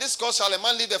said that for this cause shall a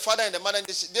man leave the father and the mother, and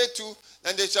they two,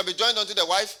 and they shall be joined unto the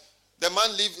wife. The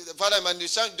man leave the father and they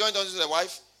shall joined unto the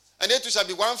wife, and they two shall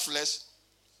be one flesh.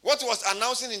 What he was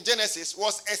announcing in Genesis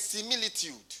was a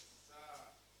similitude.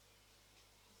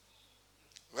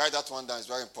 Write that one down, it's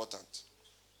very important.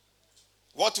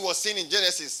 What he was saying in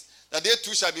Genesis, that they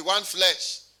two shall be one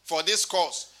flesh for this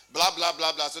cause, blah, blah,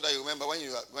 blah, blah, so that you remember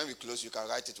when we close, you can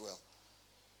write it well.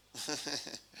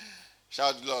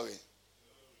 Shout glory.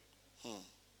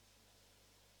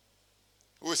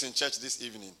 Who is in church this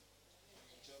evening?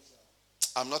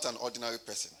 I'm not an ordinary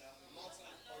person.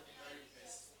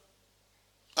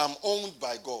 I'm owned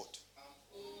by God.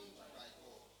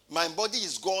 My body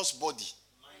is God's body.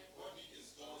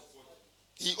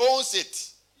 He owns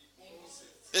it.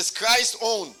 It's Christ's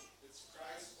own.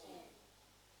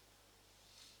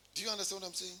 Do you understand what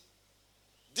I'm saying?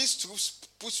 This truth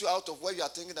puts you out of where you are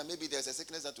thinking that maybe there's a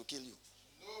sickness that will kill you.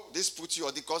 No. This puts you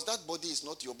out because that body is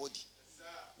not your body.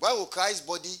 Why will Christ's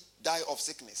body die of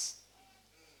sickness?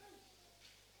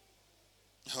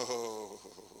 Oh,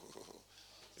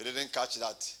 you didn't catch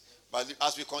that. But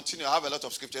as we continue, I have a lot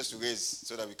of scriptures to raise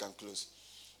so that we can close.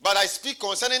 But I speak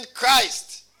concerning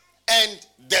Christ and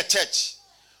the church.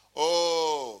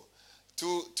 Oh,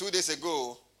 two days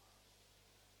ago,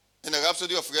 in the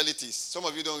Rhapsody of Realities. Some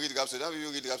of you don't read Rhapsody. Some of you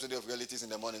read the Rhapsody of Realities in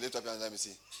the morning. Lift up your hand, let me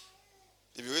see.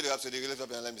 If you read the Rhapsody of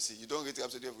Realities, let me see. You don't read the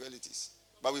Rhapsody of Realities.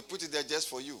 But we put it there just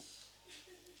for you.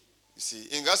 You see,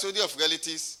 in Rhapsody of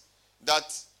Realities, that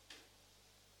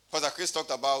Pastor Chris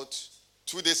talked about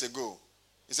 2 days ago,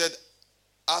 he said,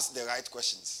 ask the right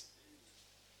questions.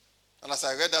 And as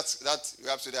I read that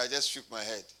Rhapsody, I just shook my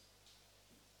head.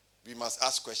 We must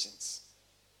ask questions.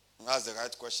 And ask the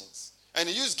right questions. And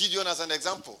he used Gideon as an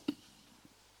example.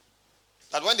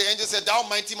 That when the angel said, thou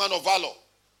mighty man of valor,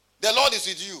 the Lord is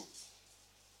with you.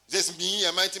 Just me,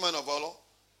 a mighty man of valor.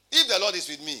 If the Lord is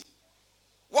with me,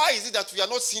 why is it that we are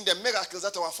not seeing the miracles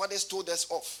that our fathers told us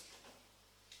of?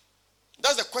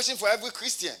 That's the question for every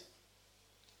Christian.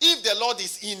 If the Lord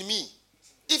is in me,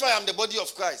 if I am the body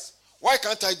of Christ, why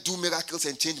can't I do miracles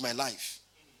and change my life?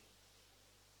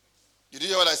 Did you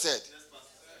hear what I said? Yes,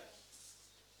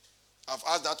 I've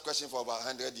asked that question for about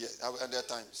 100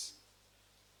 times.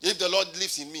 If the Lord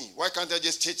lives in me, why can't I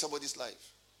just change somebody's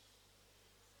life?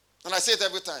 And I say it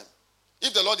every time.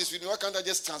 If the Lord is with me, why can't I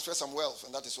just transfer some wealth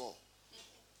and that is all?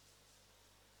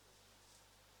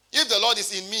 If the Lord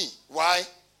is in me, why?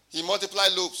 He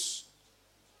multiplied loaves.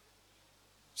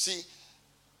 See,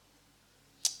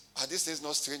 are these things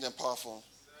not strange and powerful?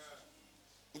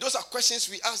 Those are questions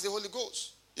we ask the Holy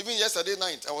Ghost. Even yesterday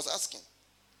night, I was asking.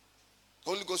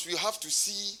 Holy Ghost, we have to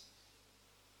see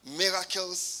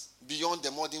miracles beyond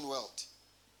the modern world.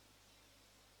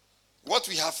 What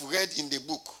we have read in the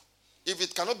book, if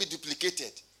it cannot be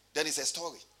duplicated, then it's a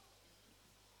story.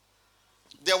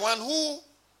 The one who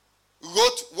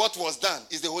wrote what was done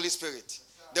is the Holy Spirit.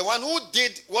 The one who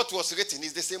did what was written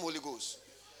is the same Holy Ghost.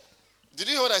 Did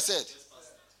you hear what I said?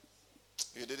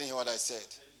 You didn't hear what I said.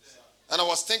 And I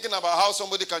was thinking about how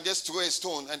somebody can just throw a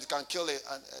stone and can kill a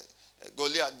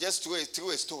Goliath. Just threw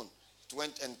a stone. It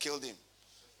went and killed him.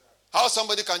 How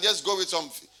somebody can just go with some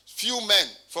few men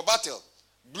for battle,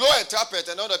 blow a trumpet,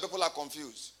 and all the people are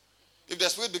confused. If the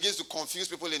Spirit begins to confuse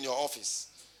people in your office,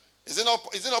 is it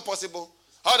not possible?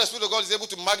 How the Spirit of God is able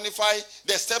to magnify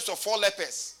the steps of 4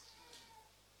 lepers.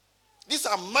 These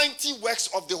are mighty works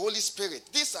of the Holy Spirit.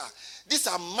 These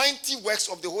are mighty works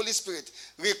of the Holy Spirit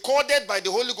recorded by the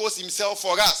Holy Ghost himself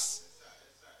for us.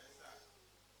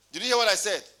 Did you hear what I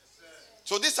said?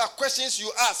 So these are questions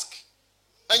you ask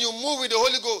and you move with the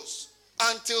Holy Ghost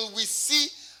until we see.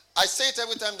 I say it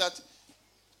every time that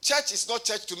church is not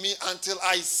church to me until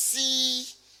I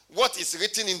see what is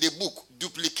written in the book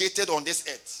duplicated on this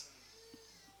earth.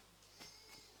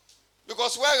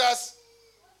 Because whereas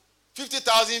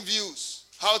 50,000 views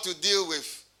how to deal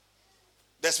with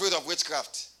the spirit of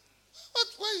witchcraft, but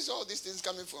where is all these things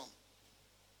coming from?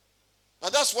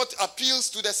 And that's what appeals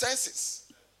to the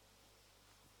senses.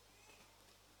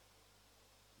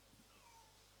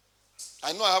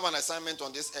 I know I have an assignment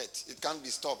on this earth. It can't be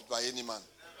stopped by any man.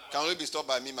 It can only be stopped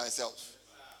by me myself.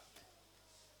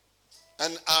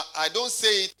 And I don't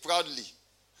say it proudly.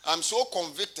 I'm so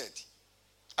convicted.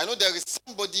 I know there is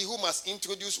somebody who must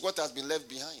introduce what has been left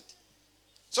behind.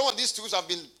 Some of these truths have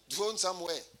been thrown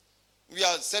somewhere. We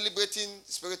are celebrating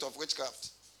the spirit of witchcraft.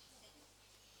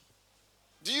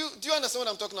 Do you understand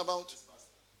what I'm talking about?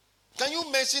 Can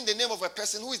you mention the name of a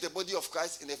person who is the body of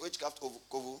Christ in a witchcraft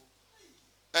coven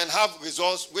and have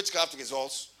results, witchcraft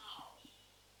results?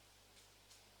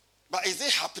 But is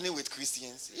it happening with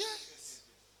Christians? Yes.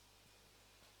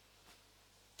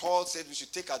 Paul said we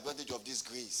should take advantage of this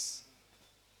grace.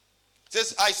 He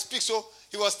says, I speak. So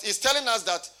he's telling us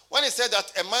that when he said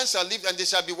that a man shall live and there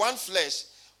shall be one flesh,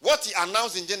 what he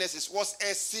announced in Genesis was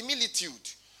a similitude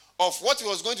of what he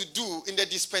was going to do in the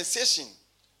dispensation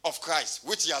of Christ,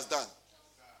 which he has done.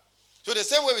 So the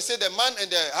same way we say the man and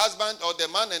the husband or the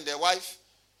man and the wife,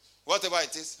 whatever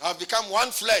it is, have become one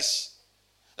flesh.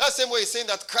 That's the same way he's saying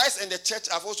that Christ and the church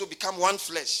have also become one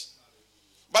flesh.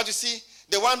 But you see,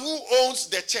 the one who owns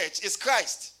the church is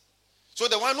Christ. So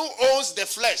the one who owns the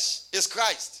flesh is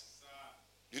Christ.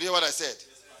 You hear what I said?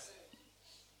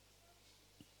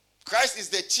 Christ is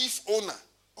the chief owner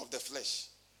of the flesh.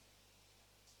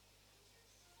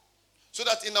 So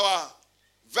that in our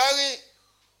very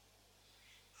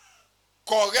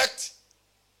correct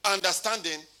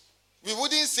understanding, we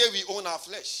wouldn't say we own our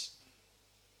flesh.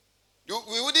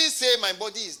 We wouldn't say my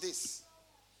body is this.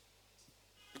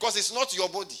 Because it's not your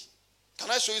body.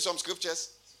 Can I show you some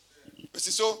scriptures? You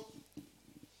see, so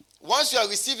once you are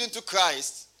received into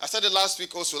Christ, I said it last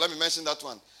week also, let me mention that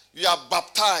one. You are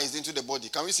baptized into the body.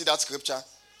 Can we see that scripture?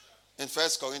 In 1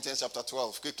 Corinthians chapter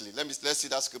 12, quickly. Let's see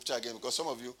that scripture again, because some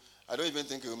of you, I don't even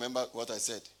think you remember what I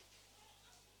said.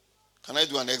 Can I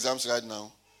do an exams right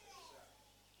now?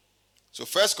 So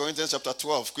 1 Corinthians chapter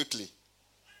 12, quickly.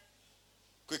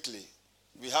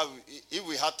 If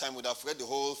we had time, we would have read the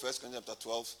whole 1 Corinthians chapter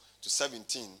 12 to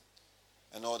 17.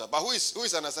 and all that. But who is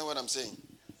understanding what I'm saying?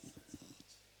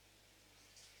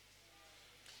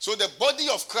 So the body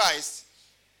of Christ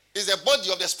is the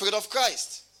body of the Spirit of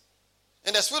Christ.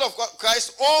 And the Spirit of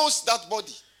Christ owns that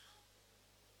body.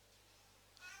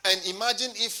 And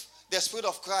imagine if the Spirit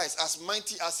of Christ, as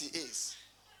mighty as he is,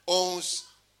 owns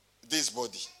this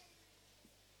body.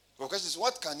 The question is,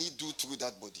 what can he do through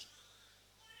that body?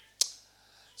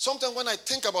 Sometimes when I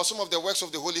think about some of the works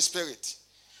of the Holy Spirit,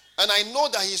 and I know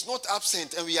that he's not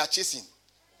absent and we are chasing.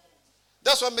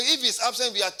 That's why if he's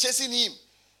absent, we are chasing him.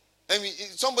 And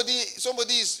somebody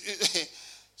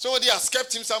has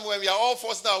kept him somewhere. We are all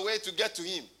forced our way to get to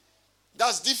him.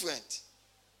 That's different.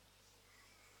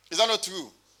 Is that not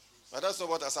true? But that's not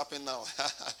what has happened now.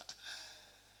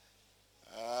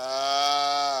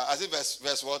 I think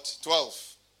verse what?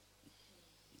 12.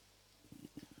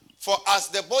 For as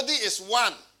the body is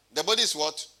one, the body is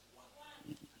what?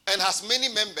 And has many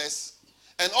members,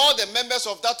 and all the members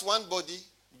of that one body,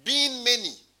 being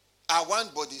many, are one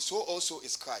body, so also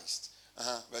is Christ.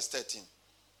 Verse 13.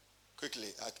 Quickly,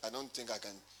 I don't think I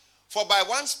can. For by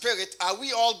one Spirit are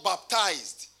we all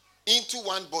baptized into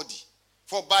one body.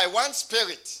 For by one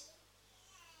Spirit.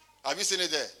 Have you seen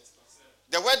it there?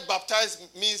 The word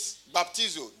baptized means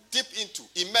baptizo, dip into,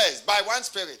 immerse, by one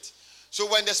Spirit. So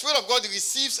when the Spirit of God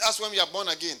receives us when we are born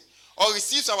again, or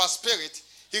receives our spirit,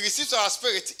 he receives our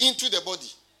spirit into the body.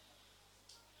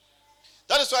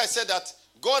 That is why I said that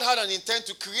God had an intent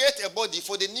to create a body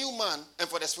for the new man and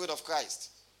for the Spirit of Christ.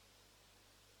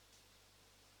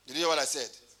 Did you hear what I said?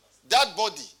 That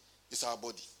body is our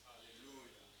body.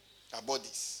 Hallelujah. Our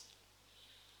bodies.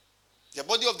 The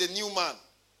body of the new man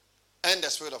and the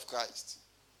Spirit of Christ.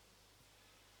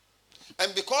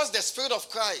 And because the Spirit of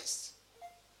Christ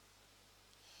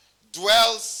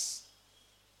dwells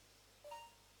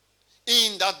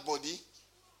in that body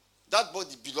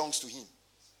belongs to him.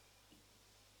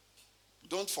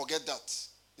 Don't forget that.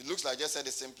 It looks like I just said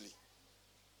it simply.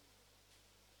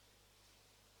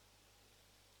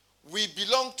 We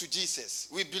belong to Jesus.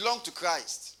 We belong to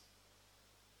Christ.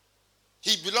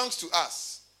 He belongs to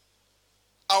us.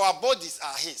 Our bodies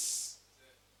are his.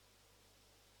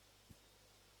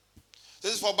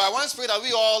 This is for by one Spirit are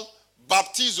we all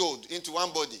baptized into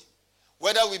one body.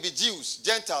 Whether we be Jews,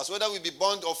 Gentiles, whether we be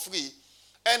bond or free,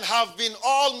 and have been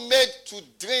all made to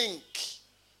drink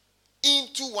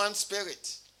into one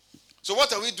Spirit. So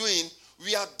what are we doing?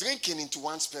 We are drinking into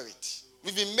one Spirit.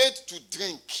 We've been made to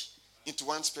drink into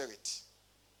one Spirit.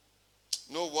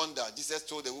 No wonder Jesus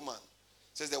told the woman,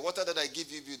 says, the water that I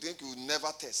give you, if you drink, you will never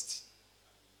thirst.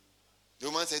 The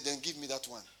woman said, then give me that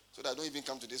one, so that I don't even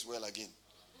come to this well again.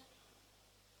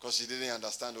 Because she didn't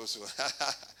understand also.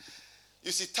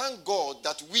 You see, thank God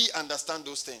that we understand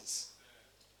those things.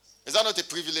 Is that not a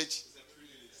privilege?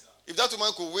 If that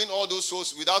woman could win all those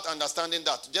souls without understanding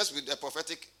that, just with the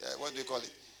prophetic, what do you call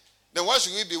it? Then what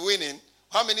should we be winning?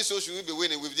 How many souls should we be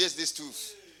winning with this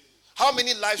truth? How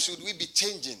many lives should we be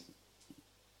changing?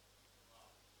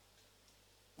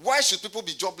 Why should people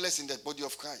be jobless in the body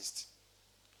of Christ?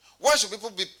 Why should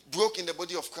people be broke in the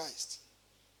body of Christ?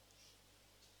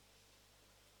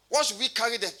 Why should we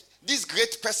carry this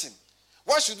great person?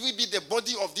 Why should we be the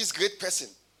body of this great person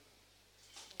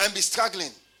and be struggling?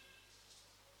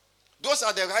 Those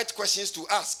are the right questions to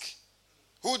ask.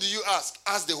 Who do you ask?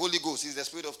 Ask the Holy Ghost. He's the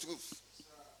Spirit of truth.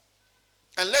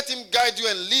 And let him guide you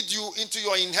and lead you into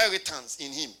your inheritance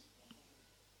in him.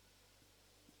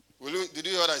 Did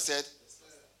you hear what I said?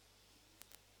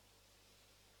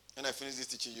 When I finish this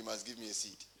teaching, you must give me a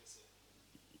seed.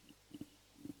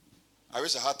 I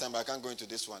wish I had time, but I can't go into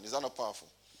this one. Is that not powerful?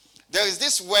 There is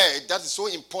this word that is so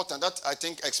important that I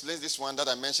think explains this one that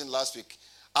I mentioned last week.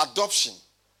 Adoption.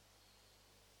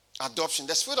 Adoption.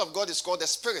 The Spirit of God is called the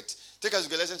Spirit. Take us to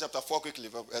Galatians chapter 4 quickly,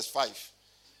 verse 5.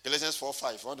 Galatians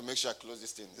 4:5. I want to make sure I close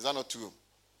this thing. Is that not true?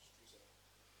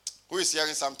 Who is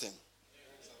hearing something?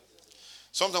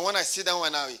 Sometimes when I sit down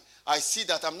and I see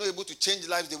that I'm not able to change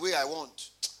lives the way I want,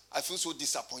 I feel so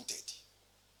disappointed.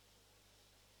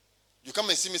 You come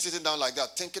and see me sitting down like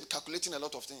that, thinking, calculating a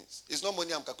lot of things. It's not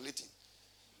money I'm calculating.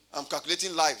 I'm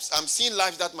calculating lives. I'm seeing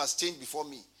lives that must change before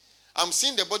me. I'm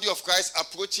seeing the body of Christ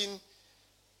approaching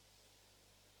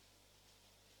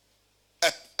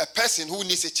a person who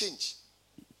needs a change.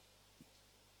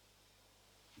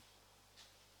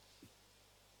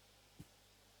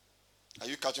 Are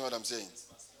you catching what I'm saying?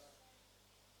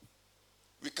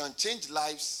 We can change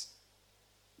lives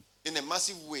in a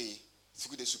massive way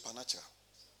through the supernatural.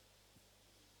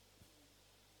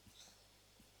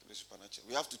 The supernatural.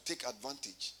 We have to take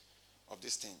advantage of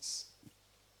these things.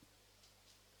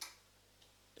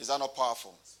 Is that not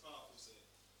powerful?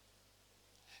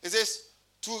 It says,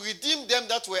 to redeem them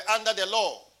that were under the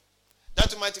law,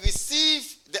 that we might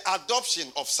receive the adoption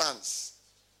of sons.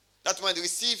 That we might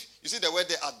receive, you see the word,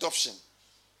 the adoption.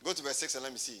 Go to verse 6 and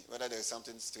let me see whether there is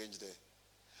something strange there.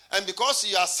 And because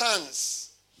you are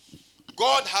sons,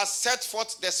 God has set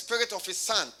forth the spirit of his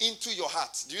son into your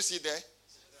heart. Do you see there?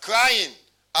 Crying,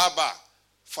 Abba,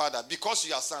 Father, because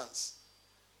you are sons.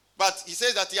 But he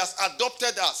says that he has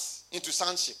adopted us into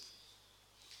sonship.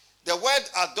 The word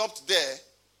adopt there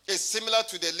is similar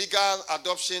to the legal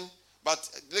adoption, but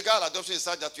legal adoption is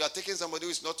such that you are taking somebody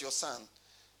who is not your son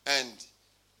and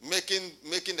making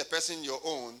the person your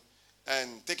own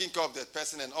and taking care of the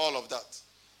person and all of that.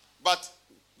 But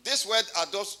this word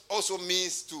adopt also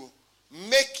means to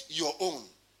make your own.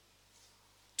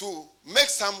 To make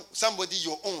somebody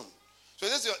your own. So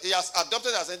this, he has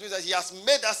adopted us, and he has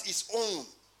made us his own.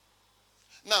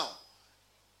 Now,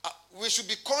 we should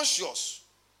be conscious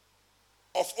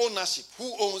of ownership.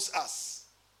 Who owns us?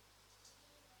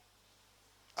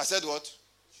 I said what?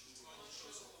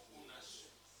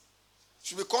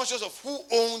 Should be conscious of who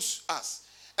owns us.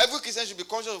 Every Christian should be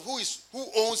conscious of who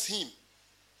owns him.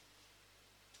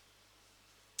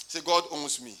 Say, God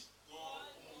owns me.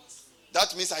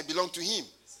 That means I belong to him.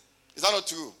 Is that not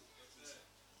true?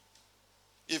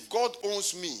 If God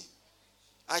owns me,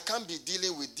 I can't be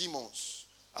dealing with demons.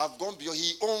 I've gone beyond.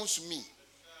 He owns me.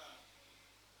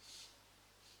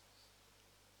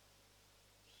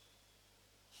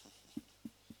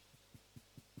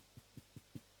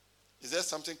 Is there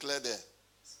something clear there?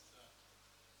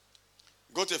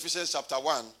 Go to Ephesians chapter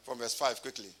 1 from verse 5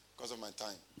 quickly because of my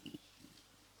time.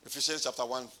 Ephesians chapter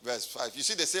 1 verse 5. You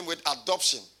see the same word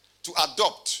adoption. To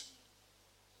adopt.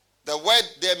 The word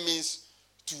there means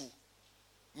to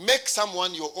make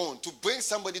someone your own. To bring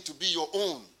somebody to be your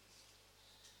own.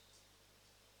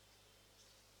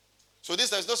 So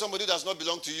this is not somebody who does not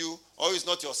belong to you or is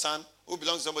not your son who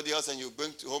belongs to somebody else and you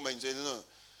bring to home and say, no.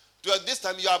 To this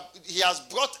time he has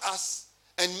brought us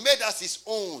and made us his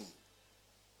own.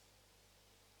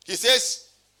 He says,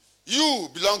 you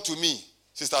belong to me.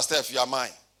 Sister Steph, you are mine.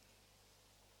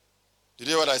 Did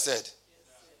you hear what I said?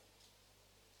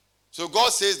 So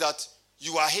God says that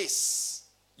you are his.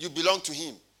 You belong to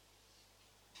him.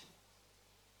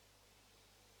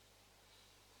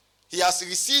 He has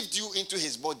received you into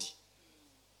his body.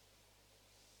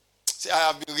 Say, I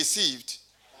have been received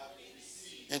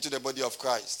into the body of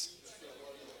Christ.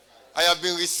 I have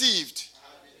been received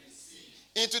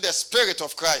into the spirit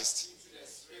of Christ.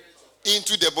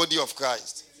 Into the body of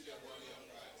Christ.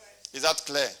 Is that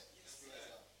clear?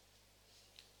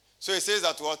 So it says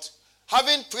that what?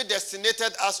 Having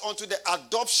predestinated us unto the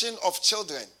adoption of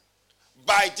children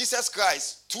by Jesus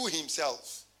Christ to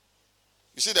himself.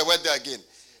 You see the word there again.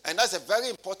 And that's a very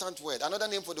important word. Another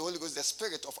name for the Holy Ghost is the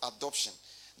spirit of adoption.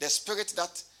 The spirit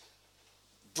that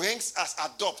brings us,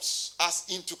 adopts us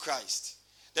into Christ.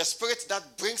 The spirit that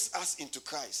brings us into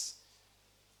Christ.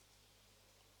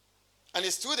 And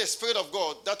it's through the Spirit of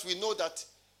God that we know that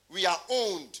we are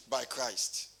owned by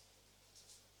Christ.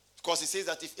 Because he says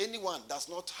that if anyone does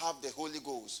not have the Holy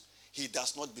Ghost, he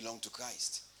does not belong to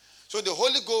Christ. So the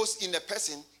Holy Ghost in a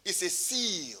person is a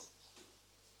seal.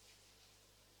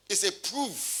 It's a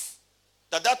proof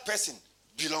that that person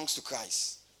belongs to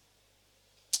Christ.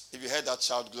 If you heard that,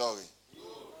 shout glory.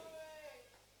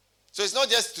 So it's not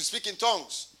just to speak in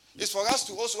tongues. It's for us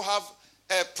to also have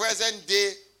a present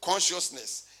day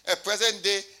consciousness, a present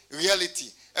day reality,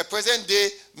 a present day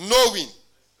knowing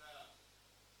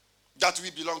that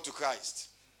we belong to Christ.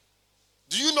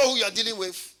 Do you know who you are dealing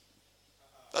with?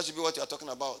 That should be what you are talking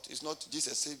about. It's not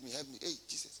Jesus save me, help me. Hey,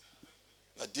 Jesus,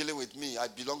 you are dealing with me. I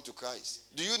belong to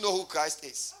Christ. Do you know who Christ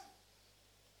is?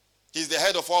 He's the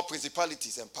head of all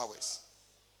principalities and powers.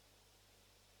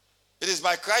 It is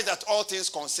by Christ that all things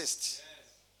consist.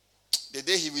 The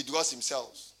day he withdraws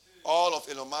himself, all of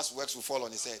Elon Musk's works will fall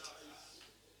on his head.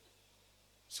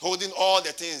 He's holding all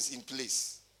the things in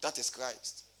place. That is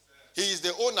Christ. He is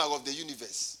the owner of the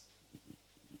universe.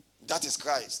 That is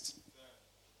Christ.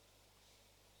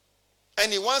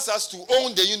 And he wants us to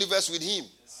own the universe with him.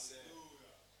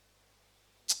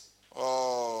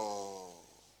 Oh,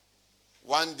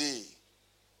 one day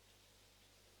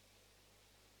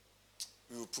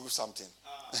we will prove something.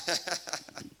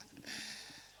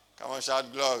 Come on,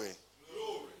 shout glory.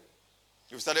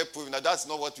 We started proving that that's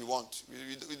not what we want.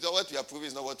 What we are proving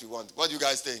is not what we want. What do you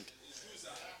guys think?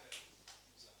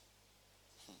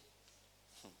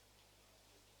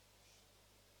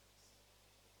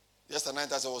 Yesterday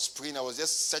night as I was praying, I was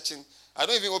just searching. I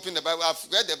don't even open the Bible. I've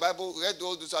read the Bible, read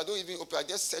all this. So I don't even open. I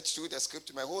just search through the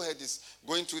scripture. My whole head is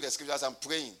going through the scripture as I'm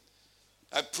praying.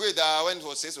 I prayed that when it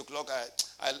was 6 o'clock,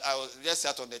 I was just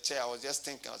sat on the chair. I was just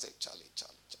thinking. I was like, Charlie.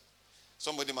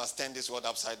 Somebody must turn this world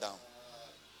upside down.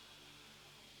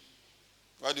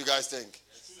 What do you guys think?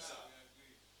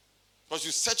 Because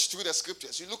you search through the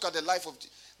scriptures. You look at the life of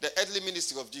the earthly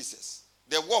ministry of Jesus.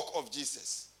 The work of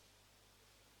Jesus.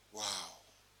 Wow.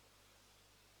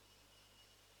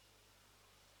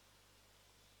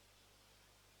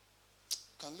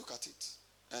 You can look at it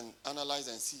and analyze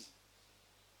and see.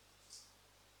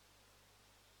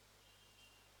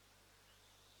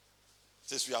 It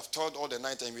says we have toiled all the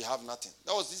night and we have nothing.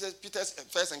 That was Peter's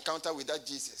first encounter with that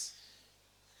Jesus.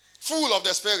 Full of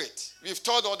the Spirit. We've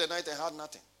toiled all the night and had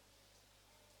nothing.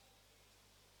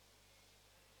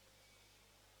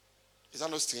 Is that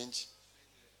not strange?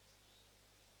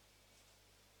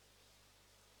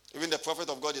 Even the prophet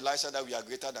of God, Elisha, that we are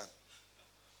greater than.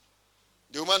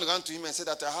 The woman ran to him and said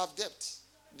that I have debt.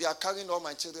 They are carrying all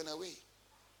my children away.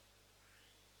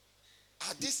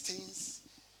 Are these things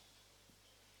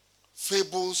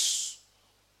fables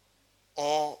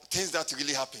or things that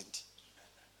really happened?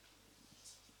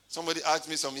 Somebody asked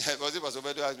me was it Pastor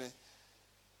Bedu asked me?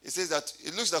 He says that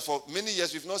it looks that for many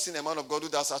years we've not seen a man of God who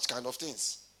does such kind of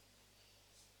things.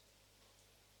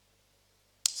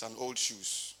 It's an old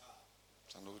shoes.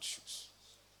 It's an old shoes.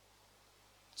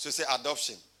 So say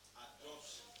adoption.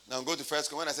 Now go to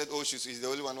first. When I said old shoes, he's the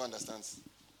only one who understands.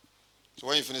 So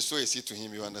when you finish, sow a seed to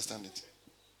him, you understand it.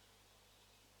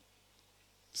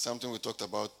 Something we talked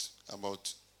about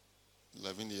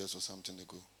 11 years or something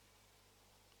ago.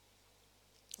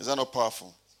 Is that not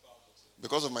powerful?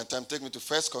 Because of my time, take me to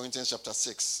 1 Corinthians chapter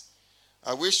 6.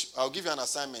 I'll give you an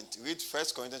assignment. Read 1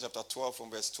 Corinthians chapter 12 from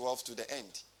verse 12 to the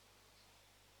end.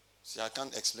 See, I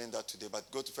can't explain that today, but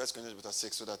go to 1 Corinthians chapter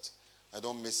 6 so that I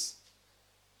don't miss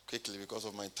quickly because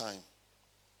of my time.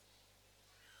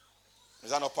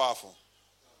 Is that not powerful?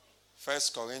 1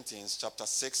 Corinthians chapter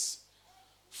 6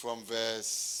 from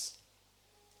verse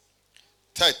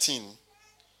 13.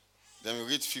 Then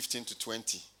we read 15 to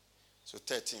 20. So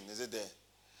 13, is it there?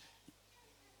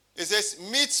 It says,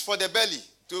 meats for the belly.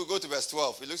 To go to verse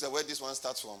 12. It looks like where this one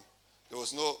starts from. There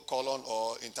was no colon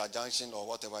or interjunction or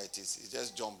whatever it is. It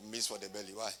just jumped, meats for the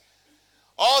belly. Why?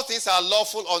 All things are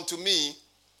lawful unto me,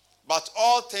 but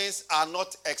all things are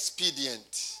not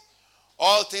expedient.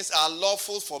 All things are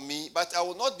lawful for me, but I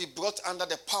will not be brought under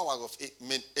the power of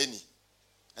any.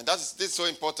 And this is so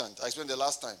important. I explained the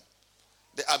last time.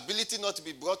 The ability not to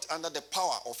be brought under the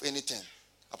power of anything,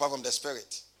 apart from the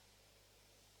Spirit.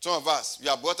 Some of us, we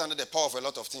are brought under the power of a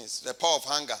lot of things. The power of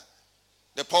hunger,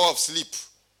 the power of sleep.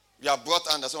 We are brought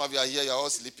under, some of you are here, you are all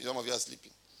sleeping, some of you are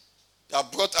sleeping. You are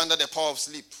brought under the power of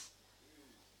sleep.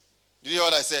 Did you hear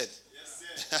what I said? Yes,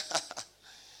 sir.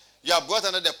 You are brought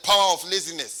under the power of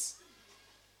laziness.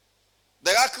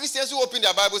 There are Christians who open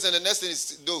their Bibles and the next thing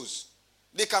is those.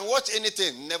 They can watch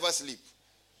anything, never sleep.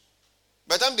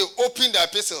 By the time they open their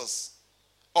epistles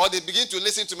or they begin to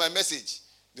listen to my message,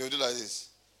 they will do like this.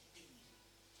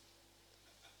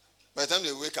 By the time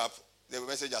they wake up, the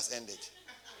message has ended.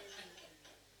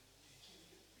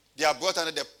 They are brought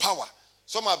under the power.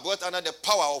 Some are brought under the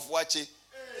power of watching.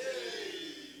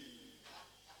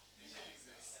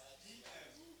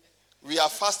 We are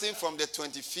fasting from the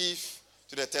 25th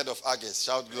to the 3rd of August.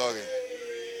 Shout glory.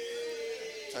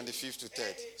 25th to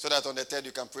 3rd. So that on the 3rd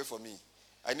you can pray for me.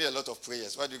 I need a lot of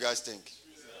prayers. What do you guys think?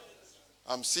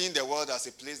 I'm seeing the world as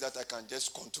a place that I can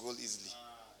just control easily.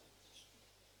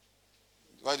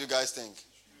 What do you guys think?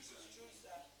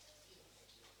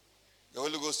 The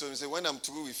Holy Ghost told me, say, when I'm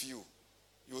through with you,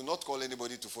 you will not call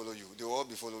anybody to follow you. They will all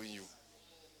be following you.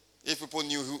 If people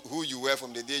knew who you were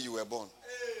from the day you were born.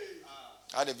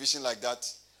 I had a vision like that.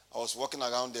 I was walking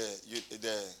around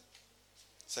the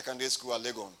secondary school at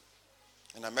Legon,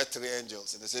 and I met 3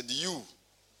 angels. And they said, you.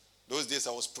 Those days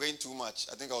I was praying too much.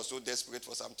 I think I was so desperate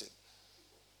for something.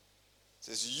 It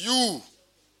says, you.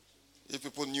 If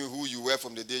people knew who you were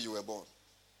from the day you were born,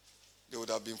 they would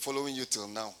have been following you till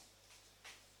now.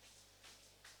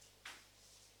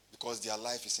 Because their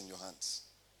life is in your hands.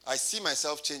 I see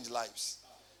myself change lives.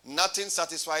 Nothing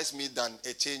satisfies me than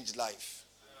a changed life.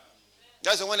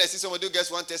 That's why when I see somebody who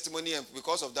gets one testimony and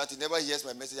because of that he never hears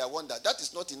my message, I wonder, that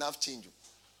is not enough change.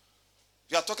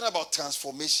 We are talking about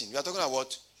transformation. We are talking about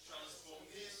what?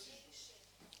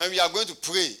 And we are going to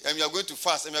pray, and we are going to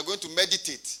fast, and we are going to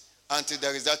meditate until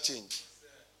there is that change.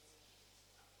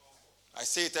 I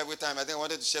say it every time. I think I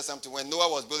wanted to share something. When Noah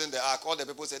was building the ark, all the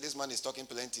people said, this man is talking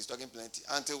plenty, he's talking plenty.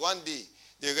 Until one day,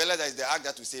 they realized that it's the ark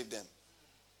that will save them.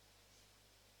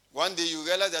 One day you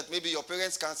realize that maybe your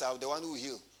parents' cancer are the one who will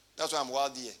heal. That's why I'm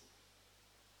wild here.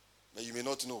 But you may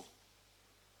not know.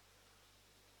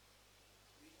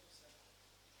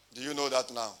 Do you know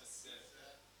that now?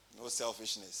 No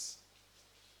selfishness.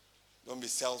 Don't be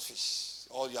selfish.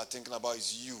 All you are thinking about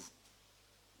is you.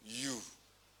 You.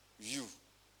 You.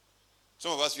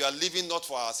 Some of us, we are living not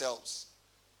for ourselves.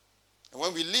 And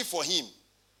when we live for him,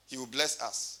 he will bless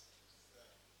us.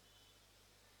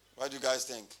 What do you guys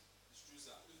think?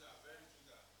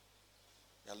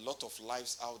 There are a lot of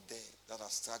lives out there that are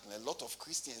struggling. A lot of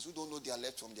Christians who don't know their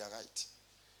left from their right.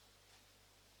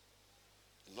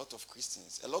 A lot of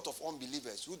Christians. A lot of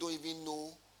unbelievers who don't even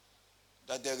know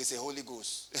that there is a Holy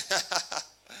Ghost.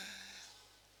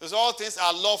 Because all things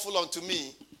are lawful unto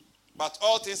me, but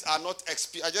all things are not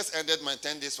I just ended my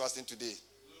 10 days fasting today.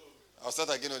 I'll start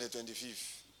again on the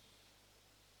 25th.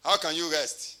 How can you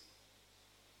rest?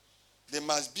 There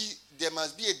must be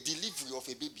a delivery of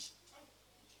a baby.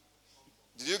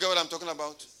 Did you get what I'm talking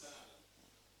about?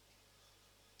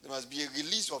 There must be a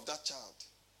release of that child.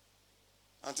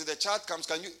 Until the child comes,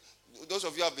 can you, those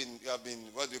of you have been,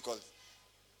 what do you call it?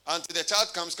 Until the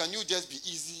child comes, can you just be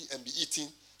easy and be eating?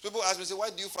 People ask me, say, why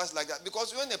do you fast like that?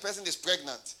 Because when a person is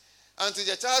pregnant, until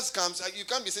the child comes, you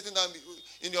can't be sitting down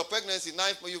in your pregnancy,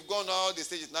 you've gone all the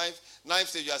stages, ninth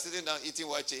stage, you are sitting down eating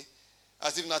wache,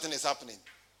 as if nothing is happening.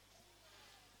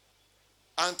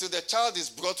 Until the child is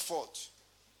brought forth,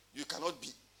 you cannot be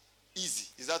easy.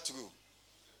 Is that true?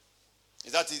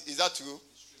 Is that true?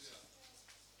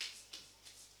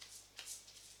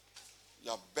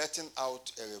 You are betting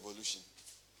out a revolution.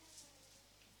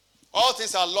 All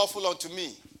things are lawful unto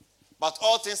me, but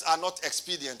all things are not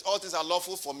expedient. All things are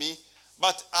lawful for me,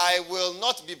 but I will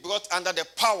not be brought under the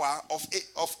power of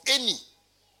any.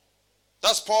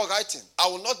 That's Paul writing. I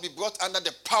will not be brought under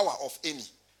the power of any.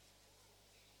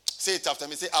 Say it after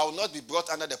me. Say, I will not be brought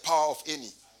under the power of any.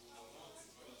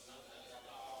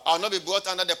 I will not be brought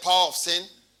under the power of sin.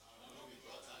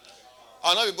 I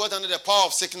will not be brought under the power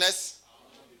of sickness.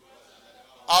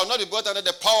 I will not be brought under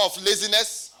the power of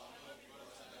laziness.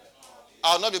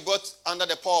 I will not be brought under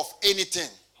the power of anything.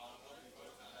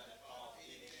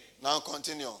 Now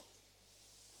continue.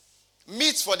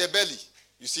 Meat for the belly.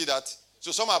 You see that?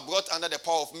 So some are brought under the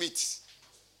power of meat.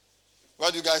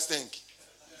 What do you guys think?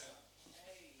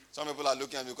 Some people are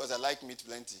looking at me because I like meat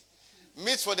plenty.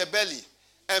 Meat for the belly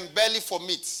and belly for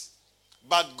meat.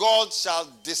 But God shall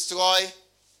destroy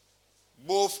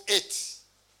both it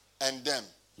and them.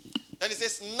 Then he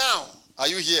says, now, are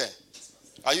you here?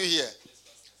 Are you here?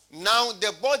 Now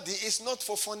the body is not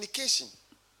for fornication,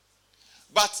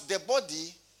 but the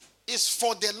body is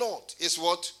for the Lord. Is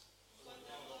what?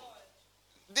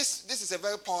 This is a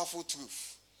very powerful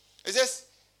truth. It says,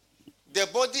 the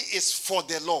body is for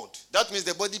the Lord. That means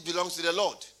the body belongs to the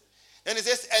Lord. And it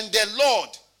says, and the Lord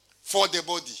for the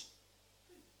body.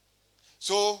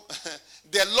 So,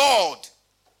 the Lord,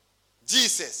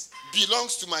 Jesus,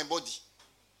 belongs to my body.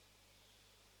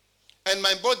 And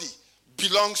my body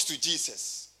belongs to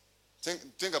Jesus.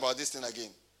 Think about this thing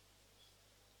again.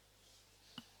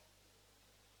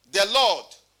 The Lord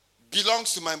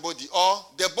belongs to my body, or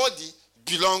the body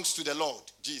belongs to the Lord,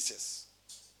 Jesus.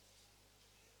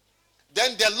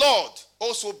 Then the Lord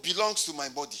also belongs to my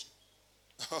body.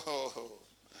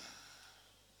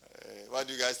 What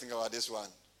do you guys think about this one?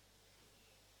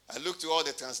 I looked to all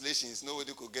the translations.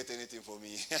 Nobody could get anything for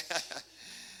me.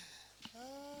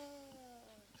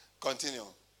 Continue.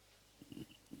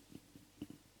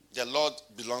 The Lord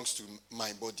belongs to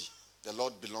my body. The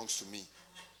Lord belongs to me.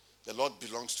 The Lord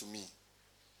belongs to me.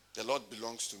 The Lord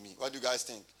belongs to me. What do you guys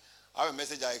think? I have a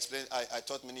message I explained, I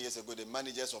taught many years ago, the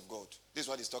managers of God. This is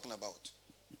what he's talking about.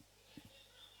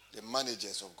 The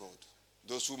managers of God.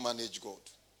 Those who manage God.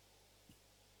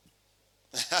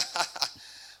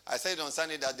 I said on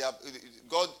Sunday that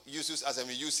God uses us and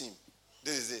we use him.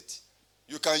 This is it.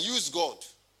 You can use God,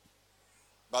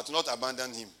 but not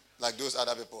abandon him like those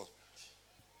other people.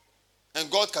 And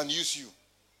God can use you.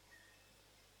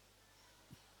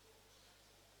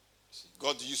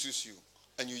 God uses you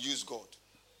and you use God.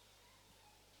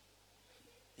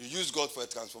 You use God for a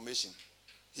transformation.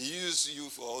 He uses you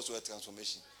for also a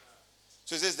transformation.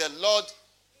 So it says the Lord,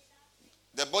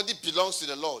 the body belongs to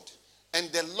the Lord,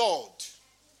 and the Lord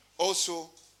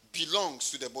also belongs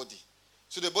to the body.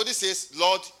 So the body says,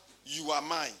 Lord, you are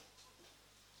mine.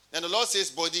 And the Lord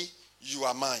says, body, you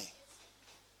are mine.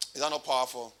 Is that not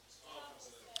powerful?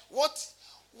 What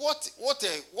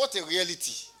a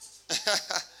reality.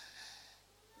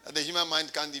 That the human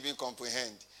mind can't even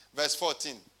comprehend. Verse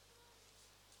 14.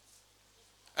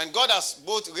 And God has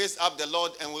both raised up the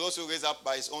Lord and will also raise up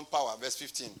by his own power. Verse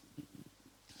 15.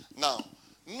 Now,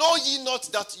 know ye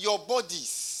not that your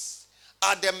bodies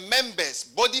are the members,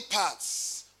 body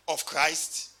parts of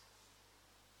Christ?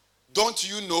 Don't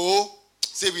you know?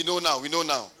 Say we know now. We know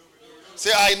now.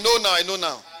 Say, I know now, I know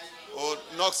now. Or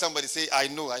knock somebody, say, I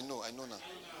know now.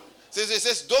 So it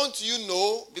says, don't you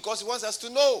know? Because he wants us to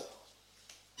know.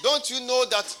 Don't you know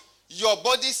that your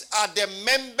bodies are the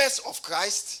members of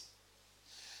Christ?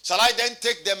 Shall I then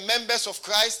take the members of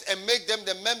Christ and make them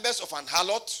the members of an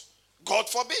harlot? God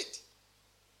forbid.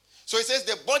 So it says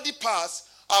the body parts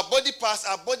are body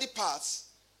parts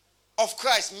of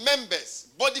Christ, members,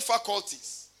 body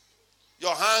faculties,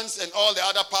 your hands and all the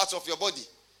other parts of your body.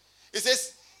 It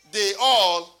says they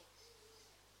all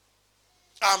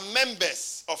are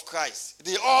members of Christ.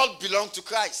 They all belong to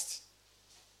Christ.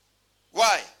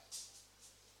 Why?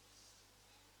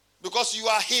 Because you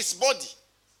are his body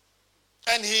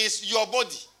and he is your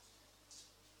body.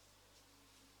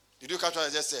 Did you catch what I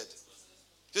just said?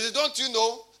 He said, don't you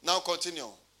know? Now continue.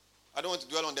 I don't want to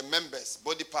dwell on the members,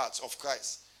 body parts of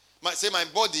Christ. Say my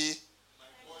body,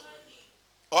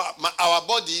 or our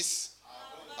bodies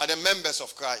are the members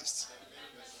of Christ.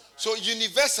 So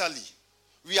universally,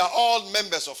 we are all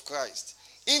members of Christ.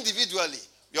 Individually,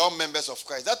 we are all members of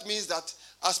Christ. That means that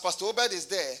as Pastor Obed is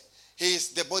there, he is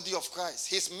the body of Christ.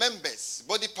 His members,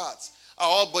 body parts, are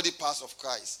all body parts of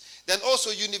Christ. Then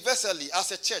also universally,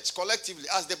 as a church, collectively,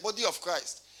 as the body of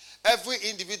Christ, every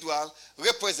individual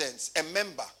represents a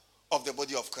member of the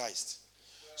body of Christ.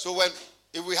 So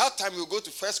if we have time, we'll go to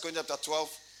 1 Corinthians chapter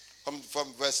 12,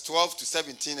 from verse 12 to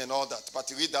 17 and all that. But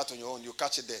you read that on your own, you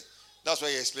catch it there. That's why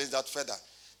he explains that further.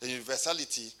 The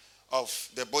universality of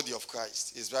the body of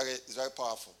Christ is very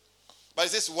powerful. But it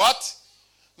says, what?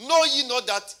 Know ye not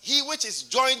that he which is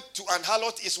joined to an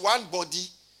harlot is one body?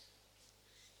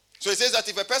 So it says that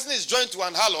if a person is joined to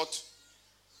an harlot,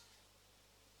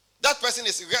 that person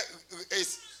is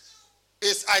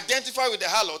identified with the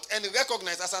harlot and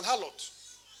recognized as an harlot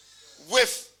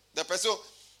with the person. So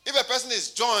if a person is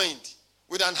joined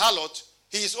with an harlot,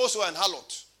 he is also an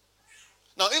harlot.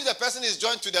 Now, if the person is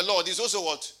joined to the Lord, he's also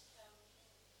what?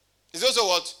 He's also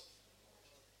what?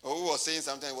 Oh, who was saying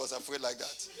something and was afraid like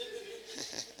that?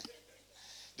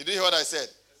 Did you hear what I said?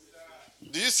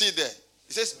 Do you see there?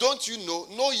 He says, don't you know?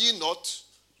 Know ye not?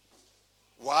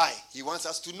 Why? He wants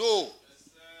us to know.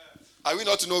 Are we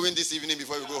not knowing this evening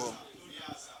before we go home?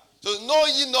 So know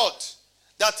ye not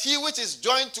that he which is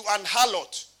joined to an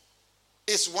harlot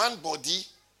is one body?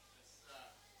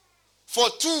 For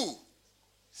two,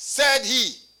 said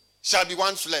he, shall be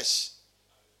one flesh.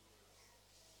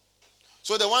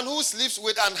 So the one who sleeps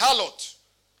with an harlot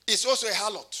is also a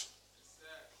harlot.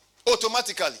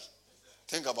 Automatically.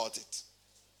 Think about it.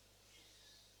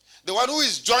 The one who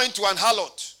is joined to an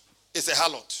harlot is a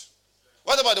harlot.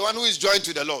 What about the one who is joined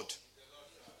to the Lord?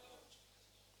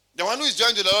 The one who is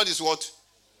joined to the Lord is what?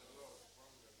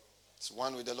 It's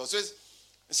one with the Lord. So it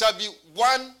shall be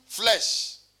one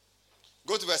flesh.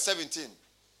 Go to verse 17.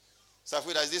 So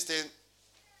is this thing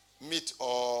meat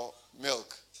or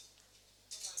milk?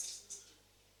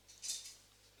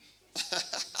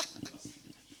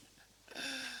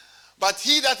 But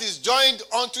he that is joined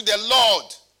unto the Lord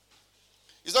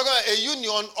is talking about a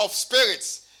union of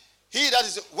spirits. He that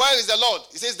is, where is the Lord?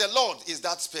 He says the Lord is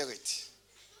that spirit.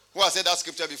 Who has said that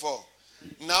scripture before?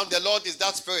 Now the Lord is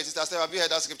that spirit. Sister Steph, have you heard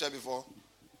that scripture before?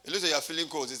 It looks like you're feeling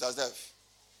cold, Sister Steph.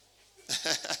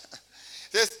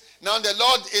 It says, now the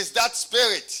Lord is that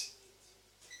spirit.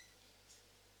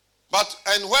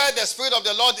 And where the spirit of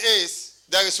the Lord is,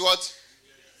 there is what?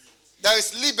 There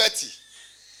is liberty.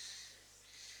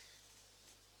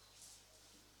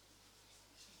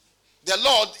 The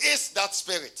Lord is that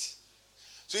spirit.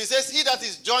 So he says, he that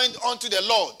is joined unto the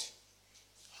Lord,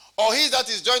 or he that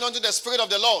is joined unto the spirit of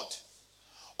the Lord,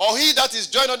 or he that is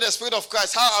joined unto the spirit of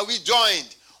Christ. How are we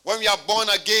joined? When we are born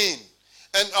again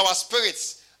and our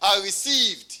spirits are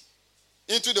received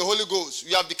into the Holy Ghost.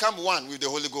 We have become one with the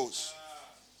Holy Ghost.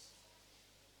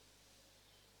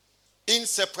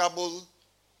 Inseparable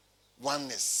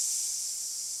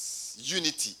oneness.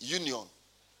 Unity, union.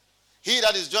 He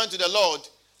that is joined to the Lord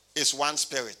is one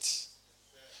spirit.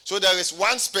 So there is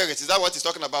one spirit. Is that what he's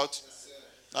talking about?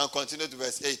 Now continue to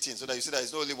verse 18 so that you see there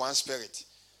is only one spirit.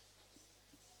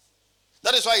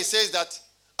 That is why he says that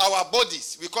our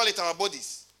bodies, we call it our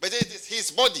bodies, but it is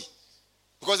his body.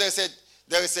 Because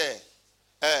there is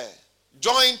a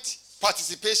joint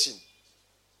participation.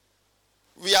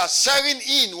 We are sharing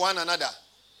in one another.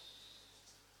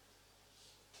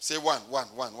 Say one.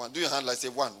 Do your hand like say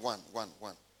one.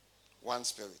 One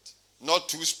spirit. Not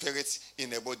two spirits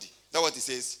in a body. That's what it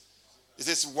says. It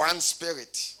says one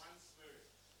spirit.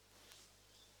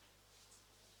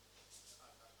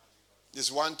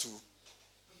 It's 1, 2.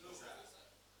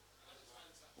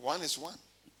 One is one.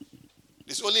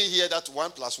 It's only here that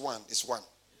 1 plus 1 is 1.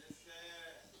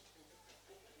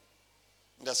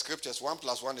 In the scriptures, 1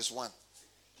 plus 1 is 1.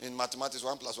 In mathematics,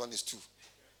 1 plus 1 is 2.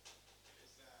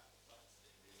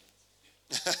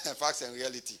 Facts and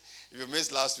reality. If you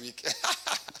missed last week,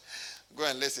 go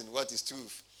and listen. What is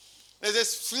truth? It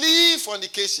says, flee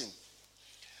fornication.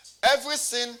 Every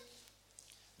sin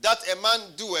that a man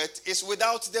doeth is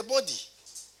without the body.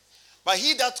 But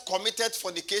he that committed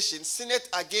fornication sinneth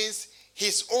against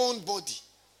his own body.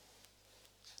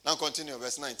 Now continue,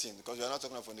 verse 19, because we are not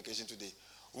talking about fornication today.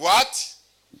 What?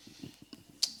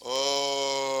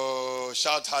 Oh,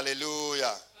 shout hallelujah.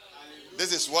 Hallelujah.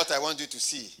 This is what I want you to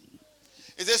see.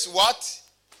 It says, what?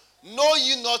 Know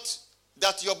ye not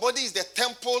that your body is the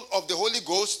temple of the Holy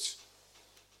Ghost?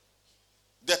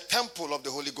 The temple of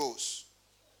the Holy Ghost.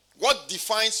 What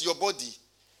defines your body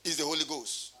is the Holy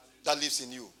Ghost that lives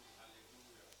in you.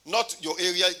 Not your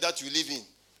area that you live in.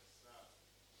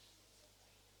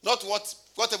 Not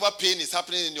whatever pain is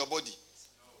happening in your body.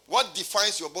 What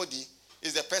defines your body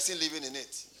is the person living in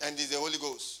it, and is the Holy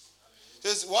Ghost. It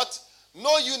says, what?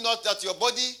 Know you not that your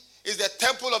body is the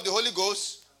temple of the Holy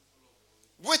Ghost,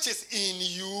 which is in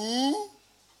you?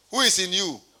 Who is in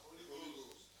you?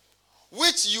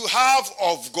 Which you have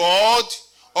of God,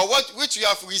 or which you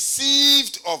have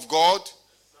received of God,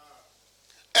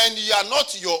 and you are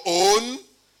not your own.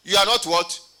 You are not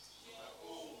what?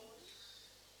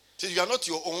 So you are not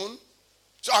your own.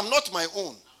 So I'm not my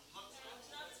own.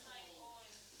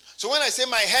 So when I say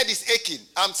my head is aching,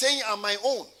 I'm saying I'm my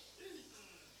own.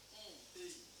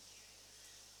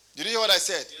 Did you hear what I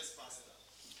said? Yes, Pastor.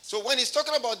 So when he's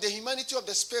talking about the humanity of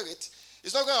the Spirit,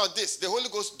 he's talking about this, the Holy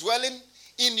Ghost dwelling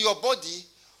in your body,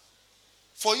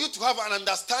 for you to have an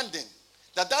understanding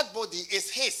that that body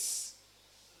is his.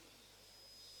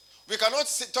 We cannot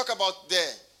talk about the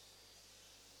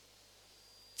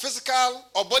physical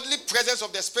or bodily presence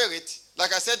of the Spirit,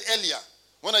 like I said earlier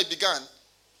when I began,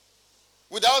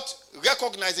 without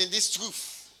recognizing this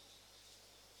truth.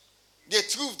 The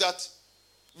truth that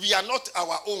we are not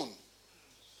our own.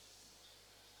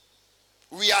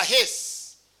 We are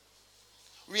his.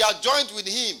 We are joined with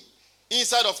him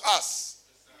inside of us.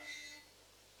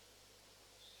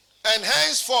 And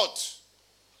henceforth,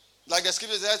 like the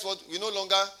scripture says, we no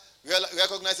longer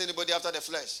recognize anybody after the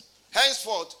flesh.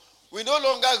 Henceforth, we no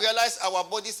longer realize our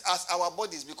bodies as our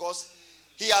bodies, because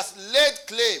he has laid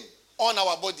claim on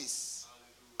our bodies.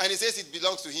 And he says it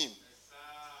belongs to him.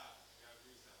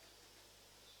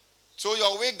 So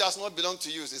your wig does not belong to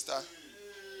you, sister.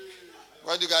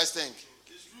 What do you guys think?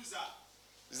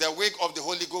 It's the wig of the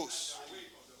Holy Ghost.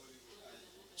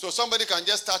 So somebody can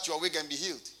just touch your wig and be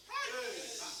healed.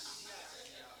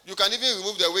 You can even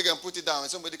remove the wig and put it down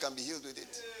and somebody can be healed with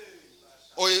it.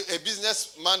 Or a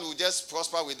businessman will just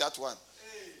prosper with that one.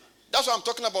 That's what I'm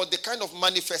talking about, the kind of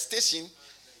manifestation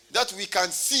that we can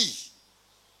see.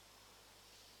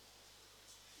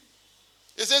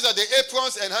 It says that the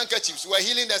aprons and handkerchiefs were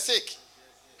healing the sick.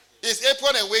 Is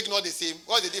apron and wig not the same?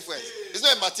 What's the difference? It's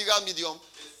not a material medium.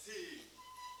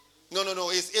 No.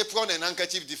 Is apron and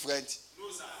handkerchief different?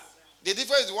 The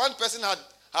difference is one person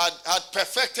had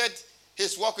perfected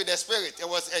his work with the Spirit and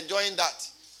was enjoying that.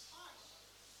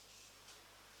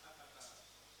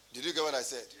 Did you get what I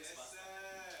said? Yes, sir.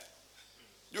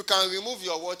 You can remove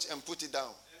your watch and put it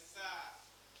down. Yes,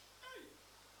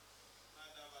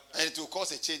 sir. And it will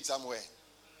cause a change somewhere.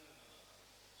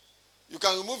 You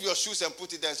can remove your shoes and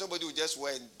put it there and somebody will just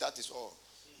wear it. That is all.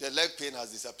 The leg pain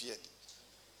has disappeared.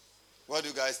 What do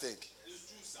you guys think?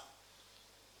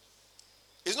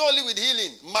 It's not only with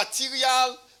healing,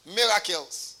 material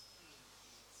miracles.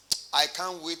 I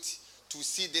can't wait to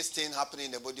see this thing happening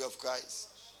in the body of Christ.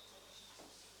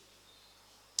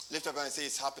 Lift up and say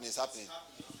it's happening, it's happening.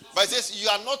 But it says you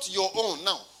are not your own.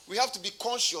 Now, we have to be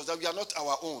conscious that we are not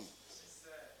our own.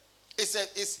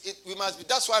 We must be.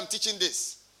 That's why I'm teaching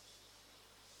this.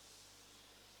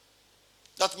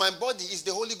 That my body is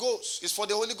the Holy Ghost. It's for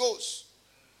the Holy Ghost.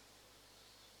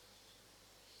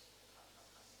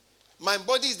 My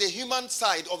body is the human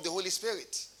side of the Holy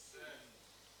Spirit.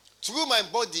 Through my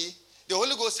body, the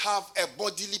Holy Ghost have a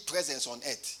bodily presence on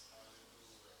earth.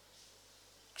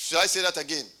 Should I say that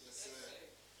again? Yes,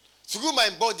 through my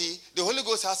body, the Holy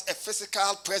Ghost has a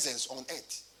physical presence on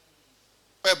earth.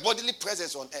 A bodily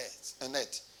presence on earth.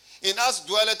 In us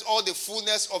dwelleth all the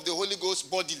fullness of the Holy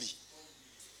Ghost bodily.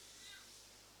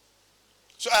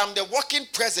 So I am the walking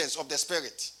presence of the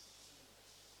Spirit.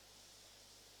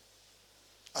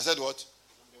 I said what?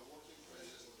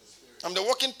 I'm the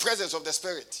walking presence of the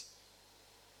Spirit.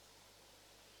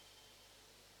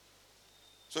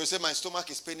 So you say, my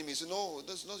stomach is paining me. You say, no,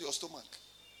 that's not your stomach.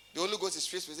 The Holy Ghost is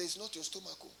faced with it. It's not your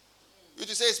stomach. You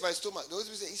say, it's my stomach. The Holy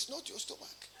Spirit says, it's not your stomach.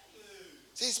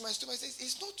 Say, it's my stomach. Say,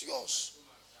 it's not yours.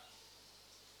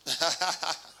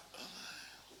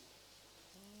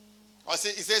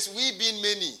 It says, we being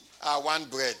many are one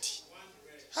bread.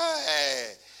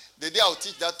 Hey, the day I'll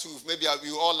teach that truth, maybe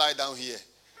we will all lie down here.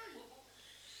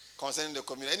 Concerning the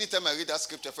community. Anytime I read that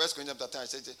scripture, 1 Corinthians chapter 10, it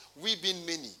says, we being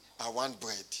many are one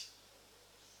bread.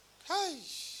 Hey.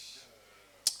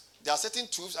 There are certain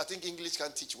truths I think English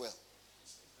can teach well.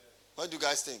 What do you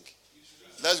guys think?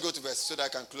 Let's go to verse so that I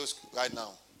can close right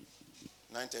now.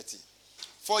 9:30.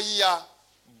 For ye are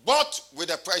bought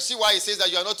with a price. See why he says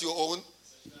that you are not your own?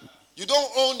 You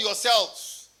don't own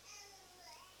yourselves.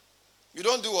 You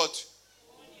don't do what?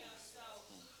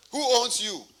 Who owns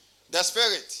you? The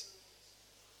Spirit.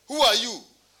 Who are you?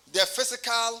 The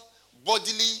physical,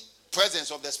 bodily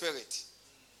presence of the Spirit.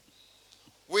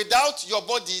 Without your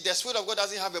body, the Spirit of God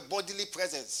doesn't have a bodily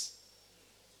presence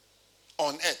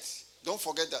on earth. Don't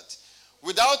forget that.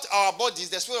 Without our bodies,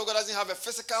 the Spirit of God doesn't have a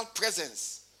physical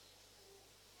presence.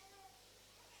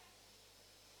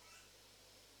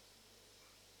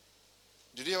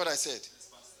 Did you hear what I said?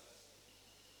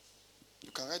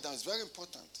 You can write down. It's very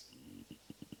important.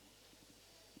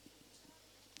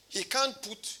 He can't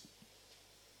put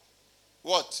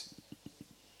what?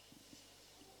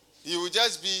 He will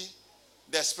just be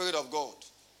the Spirit of God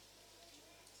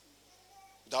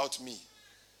without me.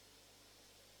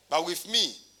 But with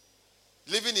me,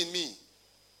 living in me,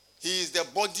 he is the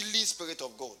bodily Spirit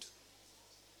of God.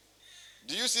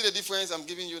 Do you see the difference I'm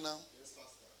giving you now? Yes,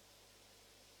 Pastor.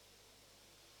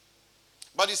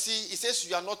 But you see, it says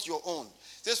you are not your own.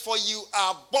 It says, for you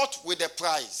are bought with a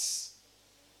price.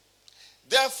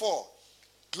 Therefore,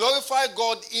 glorify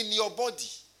God in your body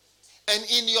and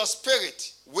in your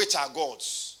spirit, which are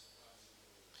God's.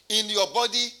 In your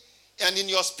body and in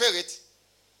your spirit,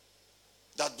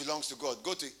 that belongs to God.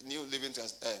 Go to New Living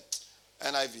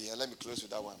NIV, and let me close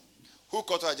with that one. Who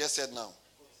caught what I just said now?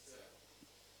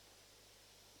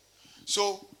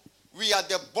 So, we are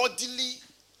the bodily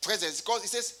presence. Because it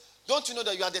says, don't you know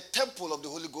that you are the temple of the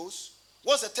Holy Ghost?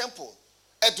 What's a temple?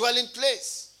 A dwelling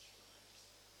place.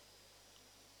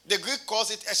 The Greek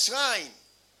calls it a shrine.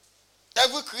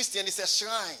 Every Christian is a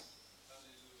shrine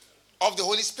of the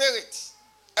Holy Spirit.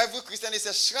 Every Christian is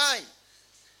a shrine.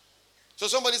 So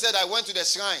somebody said, I went to the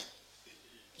shrine.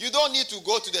 You don't need to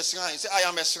go to the shrine. Say, I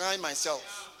am a shrine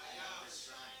myself.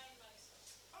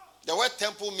 The word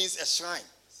temple means a shrine.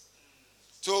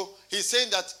 So he's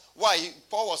saying that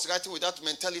Paul was writing with that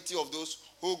mentality of those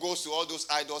who goes to all those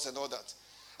idols and all that.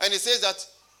 And he says that,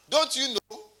 don't you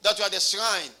know that you are the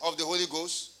shrine of the Holy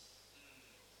Ghost,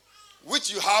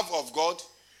 which you have of God,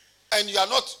 and you are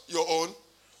not your own,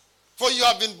 for you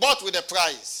have been bought with a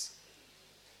price.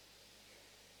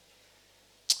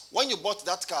 When you bought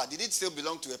that car, did it still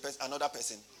belong to another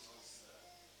person?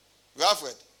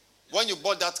 Alfred, when you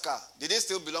bought that car, did it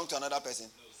still belong to another person?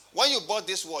 When you bought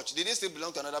this watch, did it still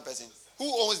belong to another person? Who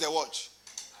owns the watch?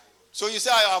 So you say,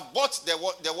 I have bought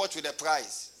the watch with a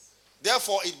price.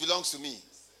 Therefore, it belongs to me.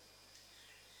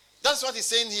 That's what he's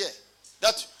saying here.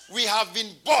 That we have been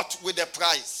bought with a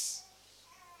price.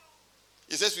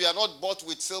 He says we are not bought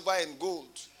with silver and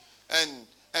gold and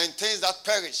things that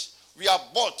perish. We are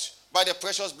bought by the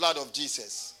precious blood of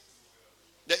Jesus.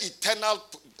 The eternal.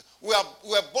 We are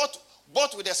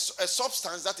bought with a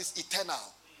substance that is eternal.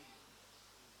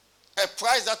 A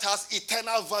price that has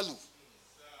eternal value.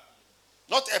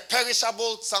 Not a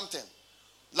perishable something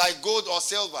like gold or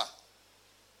silver.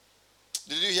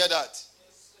 Did you hear that?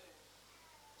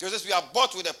 Because we are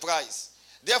bought with a price.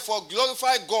 Therefore,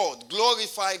 glorify God.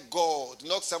 Glorify God.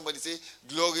 Not somebody say,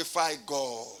 glorify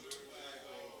God.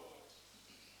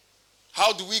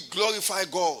 How do we glorify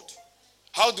God?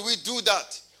 How do we do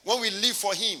that? When we live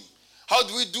for him. How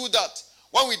do we do that?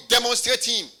 When we demonstrate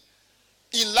him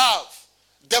in love.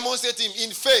 Demonstrate him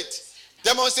in faith.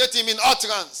 Demonstrate him in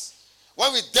utterance.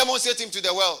 When we demonstrate him to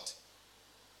the world.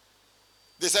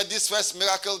 They said this first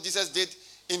miracle Jesus did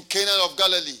in Cana of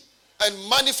Galilee. And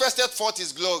manifested forth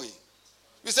his glory.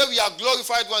 We say we are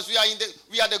glorified ones. We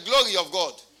are the glory of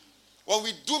God. When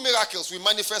we do miracles, we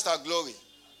manifest our glory.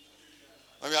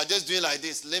 When we are just doing like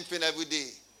this, limping every day.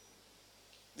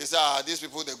 They say, are these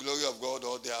people the glory of God,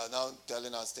 or they are now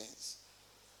telling us things?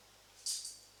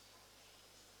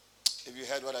 If you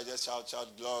heard what I just shout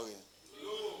glory.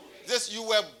 This, you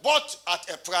were bought at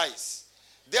a price.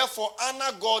 Therefore,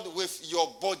 honor God with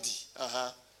your body.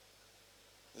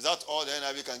 Is that all the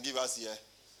NIV can give us here?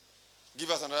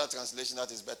 Give us another translation that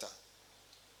is better.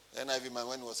 The NIV man,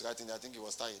 when he was writing, I think he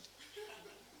was tired.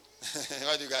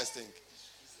 What do you guys think?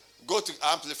 Go to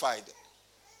Amplified.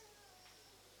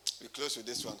 We close with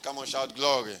this one. Come on, shout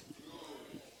glory.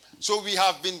 So we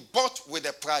have been bought with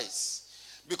a price.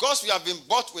 Because we have been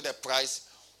bought with a price,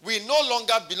 we no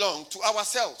longer belong to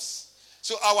ourselves.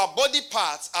 So our body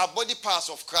parts are body parts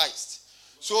of Christ.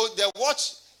 So the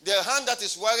watch, the hand that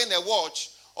is wearing a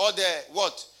watch, or the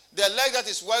leg that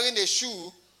is wearing a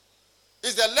shoe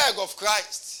is the leg of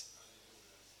Christ.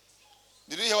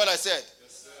 Did you hear what I said?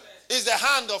 Yes, it's the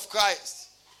hand of Christ.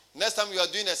 Next time you are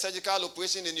doing a surgical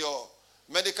operation in your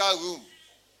medical room,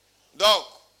 doc,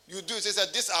 you do it. They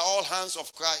said, these are all hands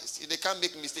of Christ. They can't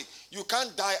make mistake. You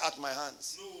can't die at my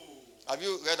hands. No. Have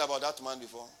you read about that man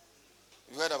before?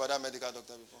 You heard about that medical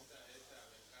doctor before?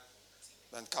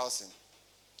 Ben Carlson.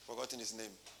 Forgotten his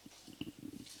name.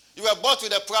 You were bought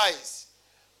with a price,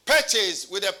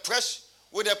 purchased with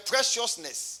a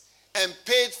preciousness, and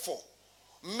paid for,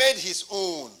 made his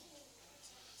own.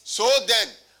 So then,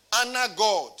 honor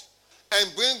God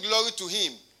and bring glory to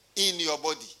him in your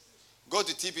body. Go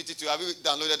to TPT2. Have you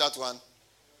downloaded that one?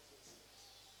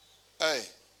 Hey,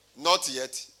 not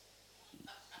yet.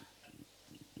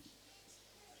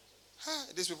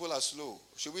 These people are slow.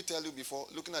 Should we tell you before?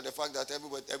 Looking at the fact that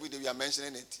every day we are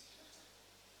mentioning it.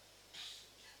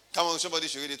 Come on, somebody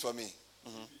should read it for me.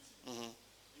 Mm-hmm. Mm-hmm.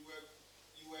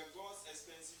 You were God's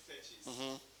expensive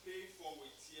purchase, paid for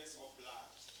with tears of blood.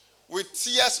 With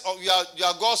tears of you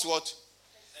are God's what?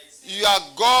 You are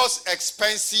God's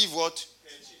expensive what?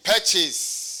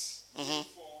 Purchase. Mm-hmm. Paid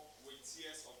for with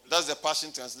tears of blood. That's the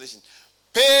Passion Translation.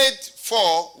 Paid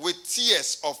for with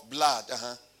tears of blood.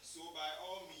 Uh-huh.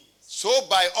 So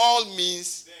by all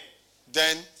means,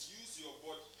 then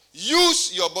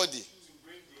use your body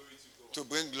to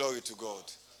bring glory to God.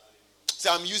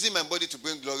 So I'm using my body to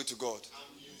bring glory to God.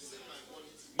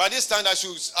 By this time I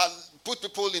should put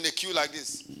people in a queue like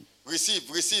this. Receive,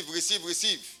 receive, receive,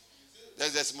 receive.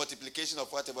 There's this multiplication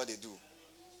of whatever they do.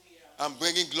 I'm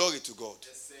bringing glory to God.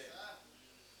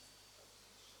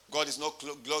 God is not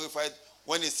glorified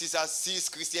when he sees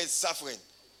Christians suffering,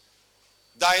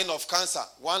 dying of cancer,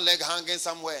 one leg hanging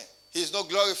somewhere. He is not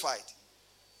glorified.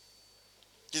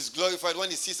 He's glorified when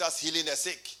he sees us healing the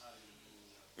sick,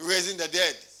 raising the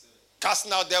dead,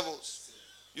 casting out devils.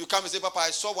 You come and say, Papa,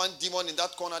 I saw one demon in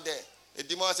that corner there. A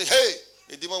demon, I say, hey!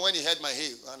 A demon, when he heard my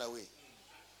hey, ran away.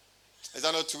 Is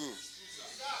that not true?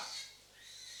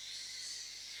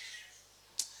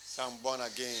 So I'm born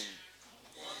again.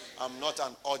 I'm not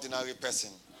an ordinary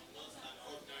person.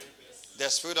 The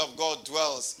Spirit of God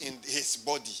dwells in his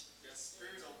body.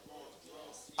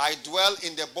 I dwell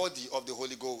in the body of the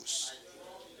Holy Ghost.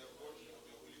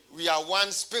 We are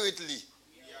one spiritly.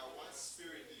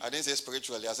 I didn't say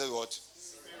spiritually. I said what?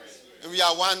 We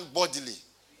are one bodily.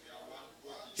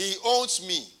 He owns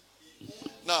me.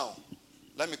 Now,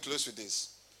 let me close with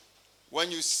this.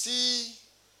 When you see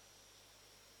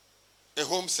a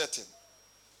home setting,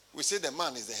 we say the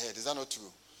man is the head. Is that not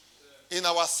true? In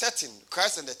our setting,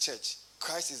 Christ and the church,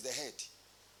 Christ is the head.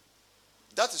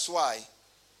 That is why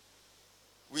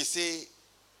we say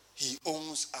he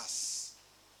owns us.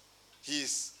 He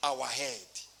is our head.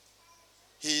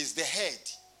 He is the head.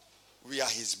 We are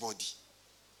his body.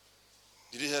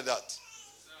 Did you hear that?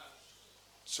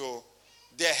 So,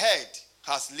 the head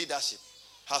has leadership,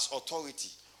 has authority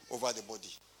over the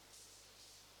body.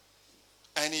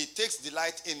 And he takes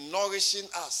delight in nourishing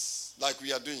us like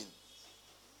we are doing.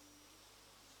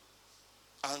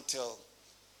 Until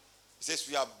he says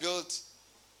we are built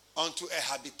unto a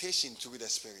habitation through the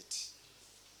Spirit.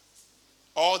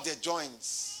 All the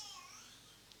joints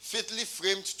fitly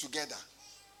framed together.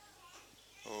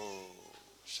 Oh,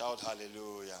 shout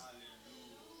hallelujah.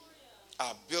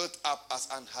 Are built up as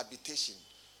an habitation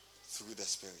through the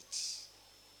Spirit.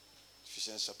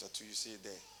 Ephesians chapter 2, you see it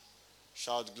there.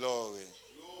 Shout glory.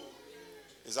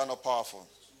 Is that not powerful?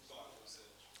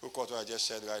 Who caught what I just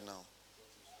shared right now?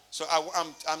 So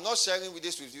I'm not sharing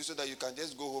this with you so that you can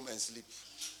just go home and sleep.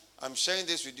 I'm sharing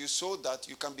this with you so that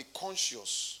you can be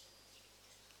conscious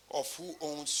of who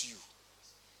owns you.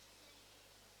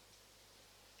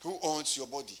 Who owns your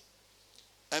body.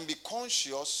 And be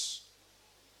conscious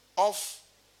of,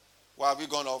 where have we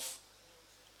gone off?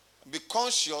 Be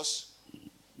conscious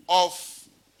of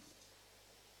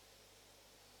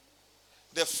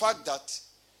the fact that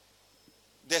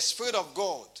the Spirit of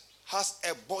God has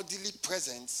a bodily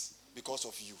presence because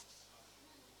of you.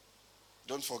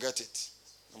 Don't forget it.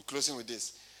 I'm closing with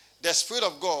this. The Spirit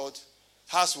of God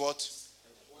has what?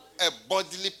 A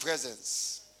bodily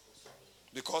presence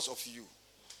because of you.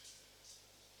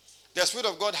 The Spirit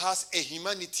of God has a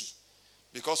humanity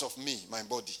because of me, my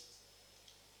body.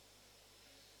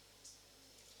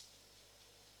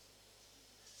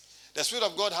 The Spirit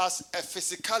of God has a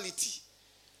physicality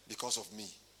because of me.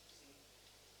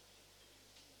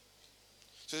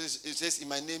 So it says, in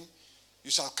my name,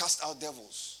 you shall cast out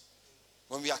devils.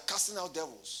 When we are casting out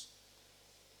devils,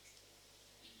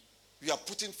 we are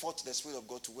putting forth the Spirit of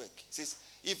God to work. It says,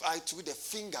 if I through the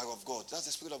finger of God, that's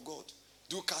the Spirit of God,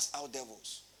 do cast out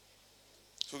devils.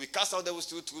 So we cast out devils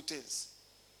through two things.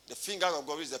 The finger of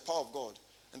God is the power of God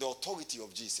and the authority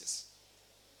of Jesus.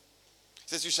 It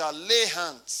says, you shall lay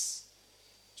hands.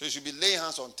 So you should be laying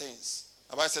hands on things.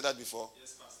 Have I said that before?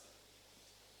 Yes, Pastor.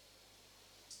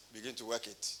 Begin to work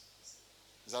it.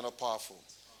 Is that not powerful?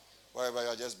 Wherever you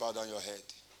are, just bow down your head.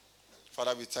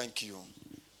 Father, we thank you.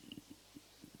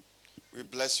 We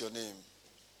bless your name.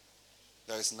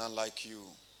 There is none like you.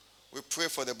 We pray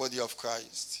for the body of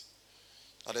Christ,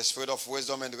 that the spirit of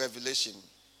wisdom and revelation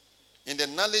in the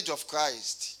knowledge of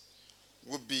Christ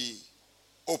would be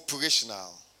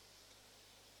operational,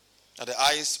 that the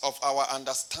eyes of our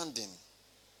understanding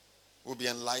will be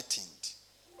enlightened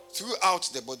throughout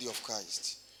the body of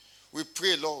Christ. We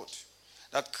pray, Lord,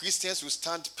 that Christians will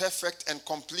stand perfect and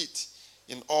complete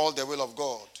in all the will of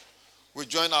God. We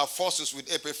join our forces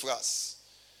with Epaphras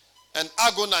and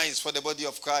agonize for the body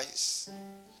of Christ,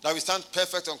 that we stand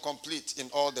perfect and complete in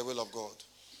all the will of God.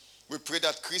 We pray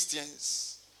that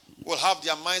Christians will have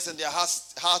their minds and their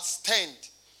hearts turned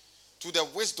to the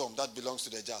wisdom that belongs to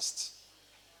the just.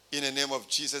 In the name of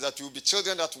Jesus, that we will be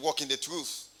children that walk in the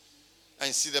truth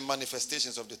and see the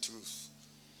manifestations of the truth.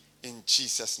 In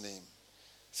Jesus' name.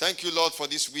 Thank you, Lord, for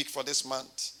this week, for this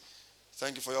month.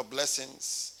 Thank you for your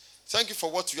blessings. Thank you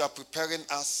for what you are preparing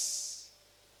us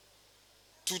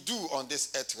to do on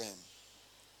this earth realm.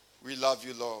 We love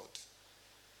you, Lord.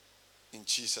 In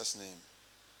Jesus' name.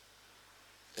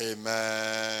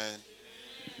 Amen.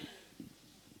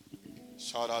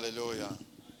 Shout hallelujah.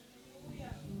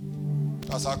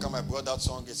 That's how come I brought that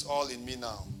song. It's all in me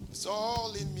now. It's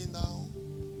all in me now.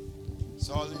 It's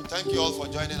all in me. Thank you all for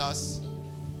joining us.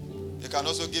 You can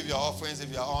also give your offerings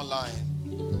if you are online.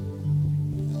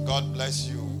 And God bless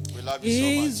you. We love you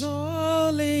so much. It's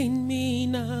all in me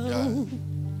now.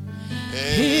 Yeah.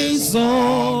 It's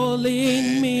all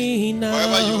in me now.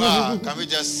 Wherever you are, can we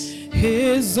just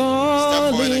It's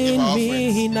all forward and give in our me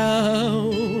offerings? now.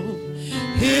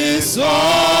 It's all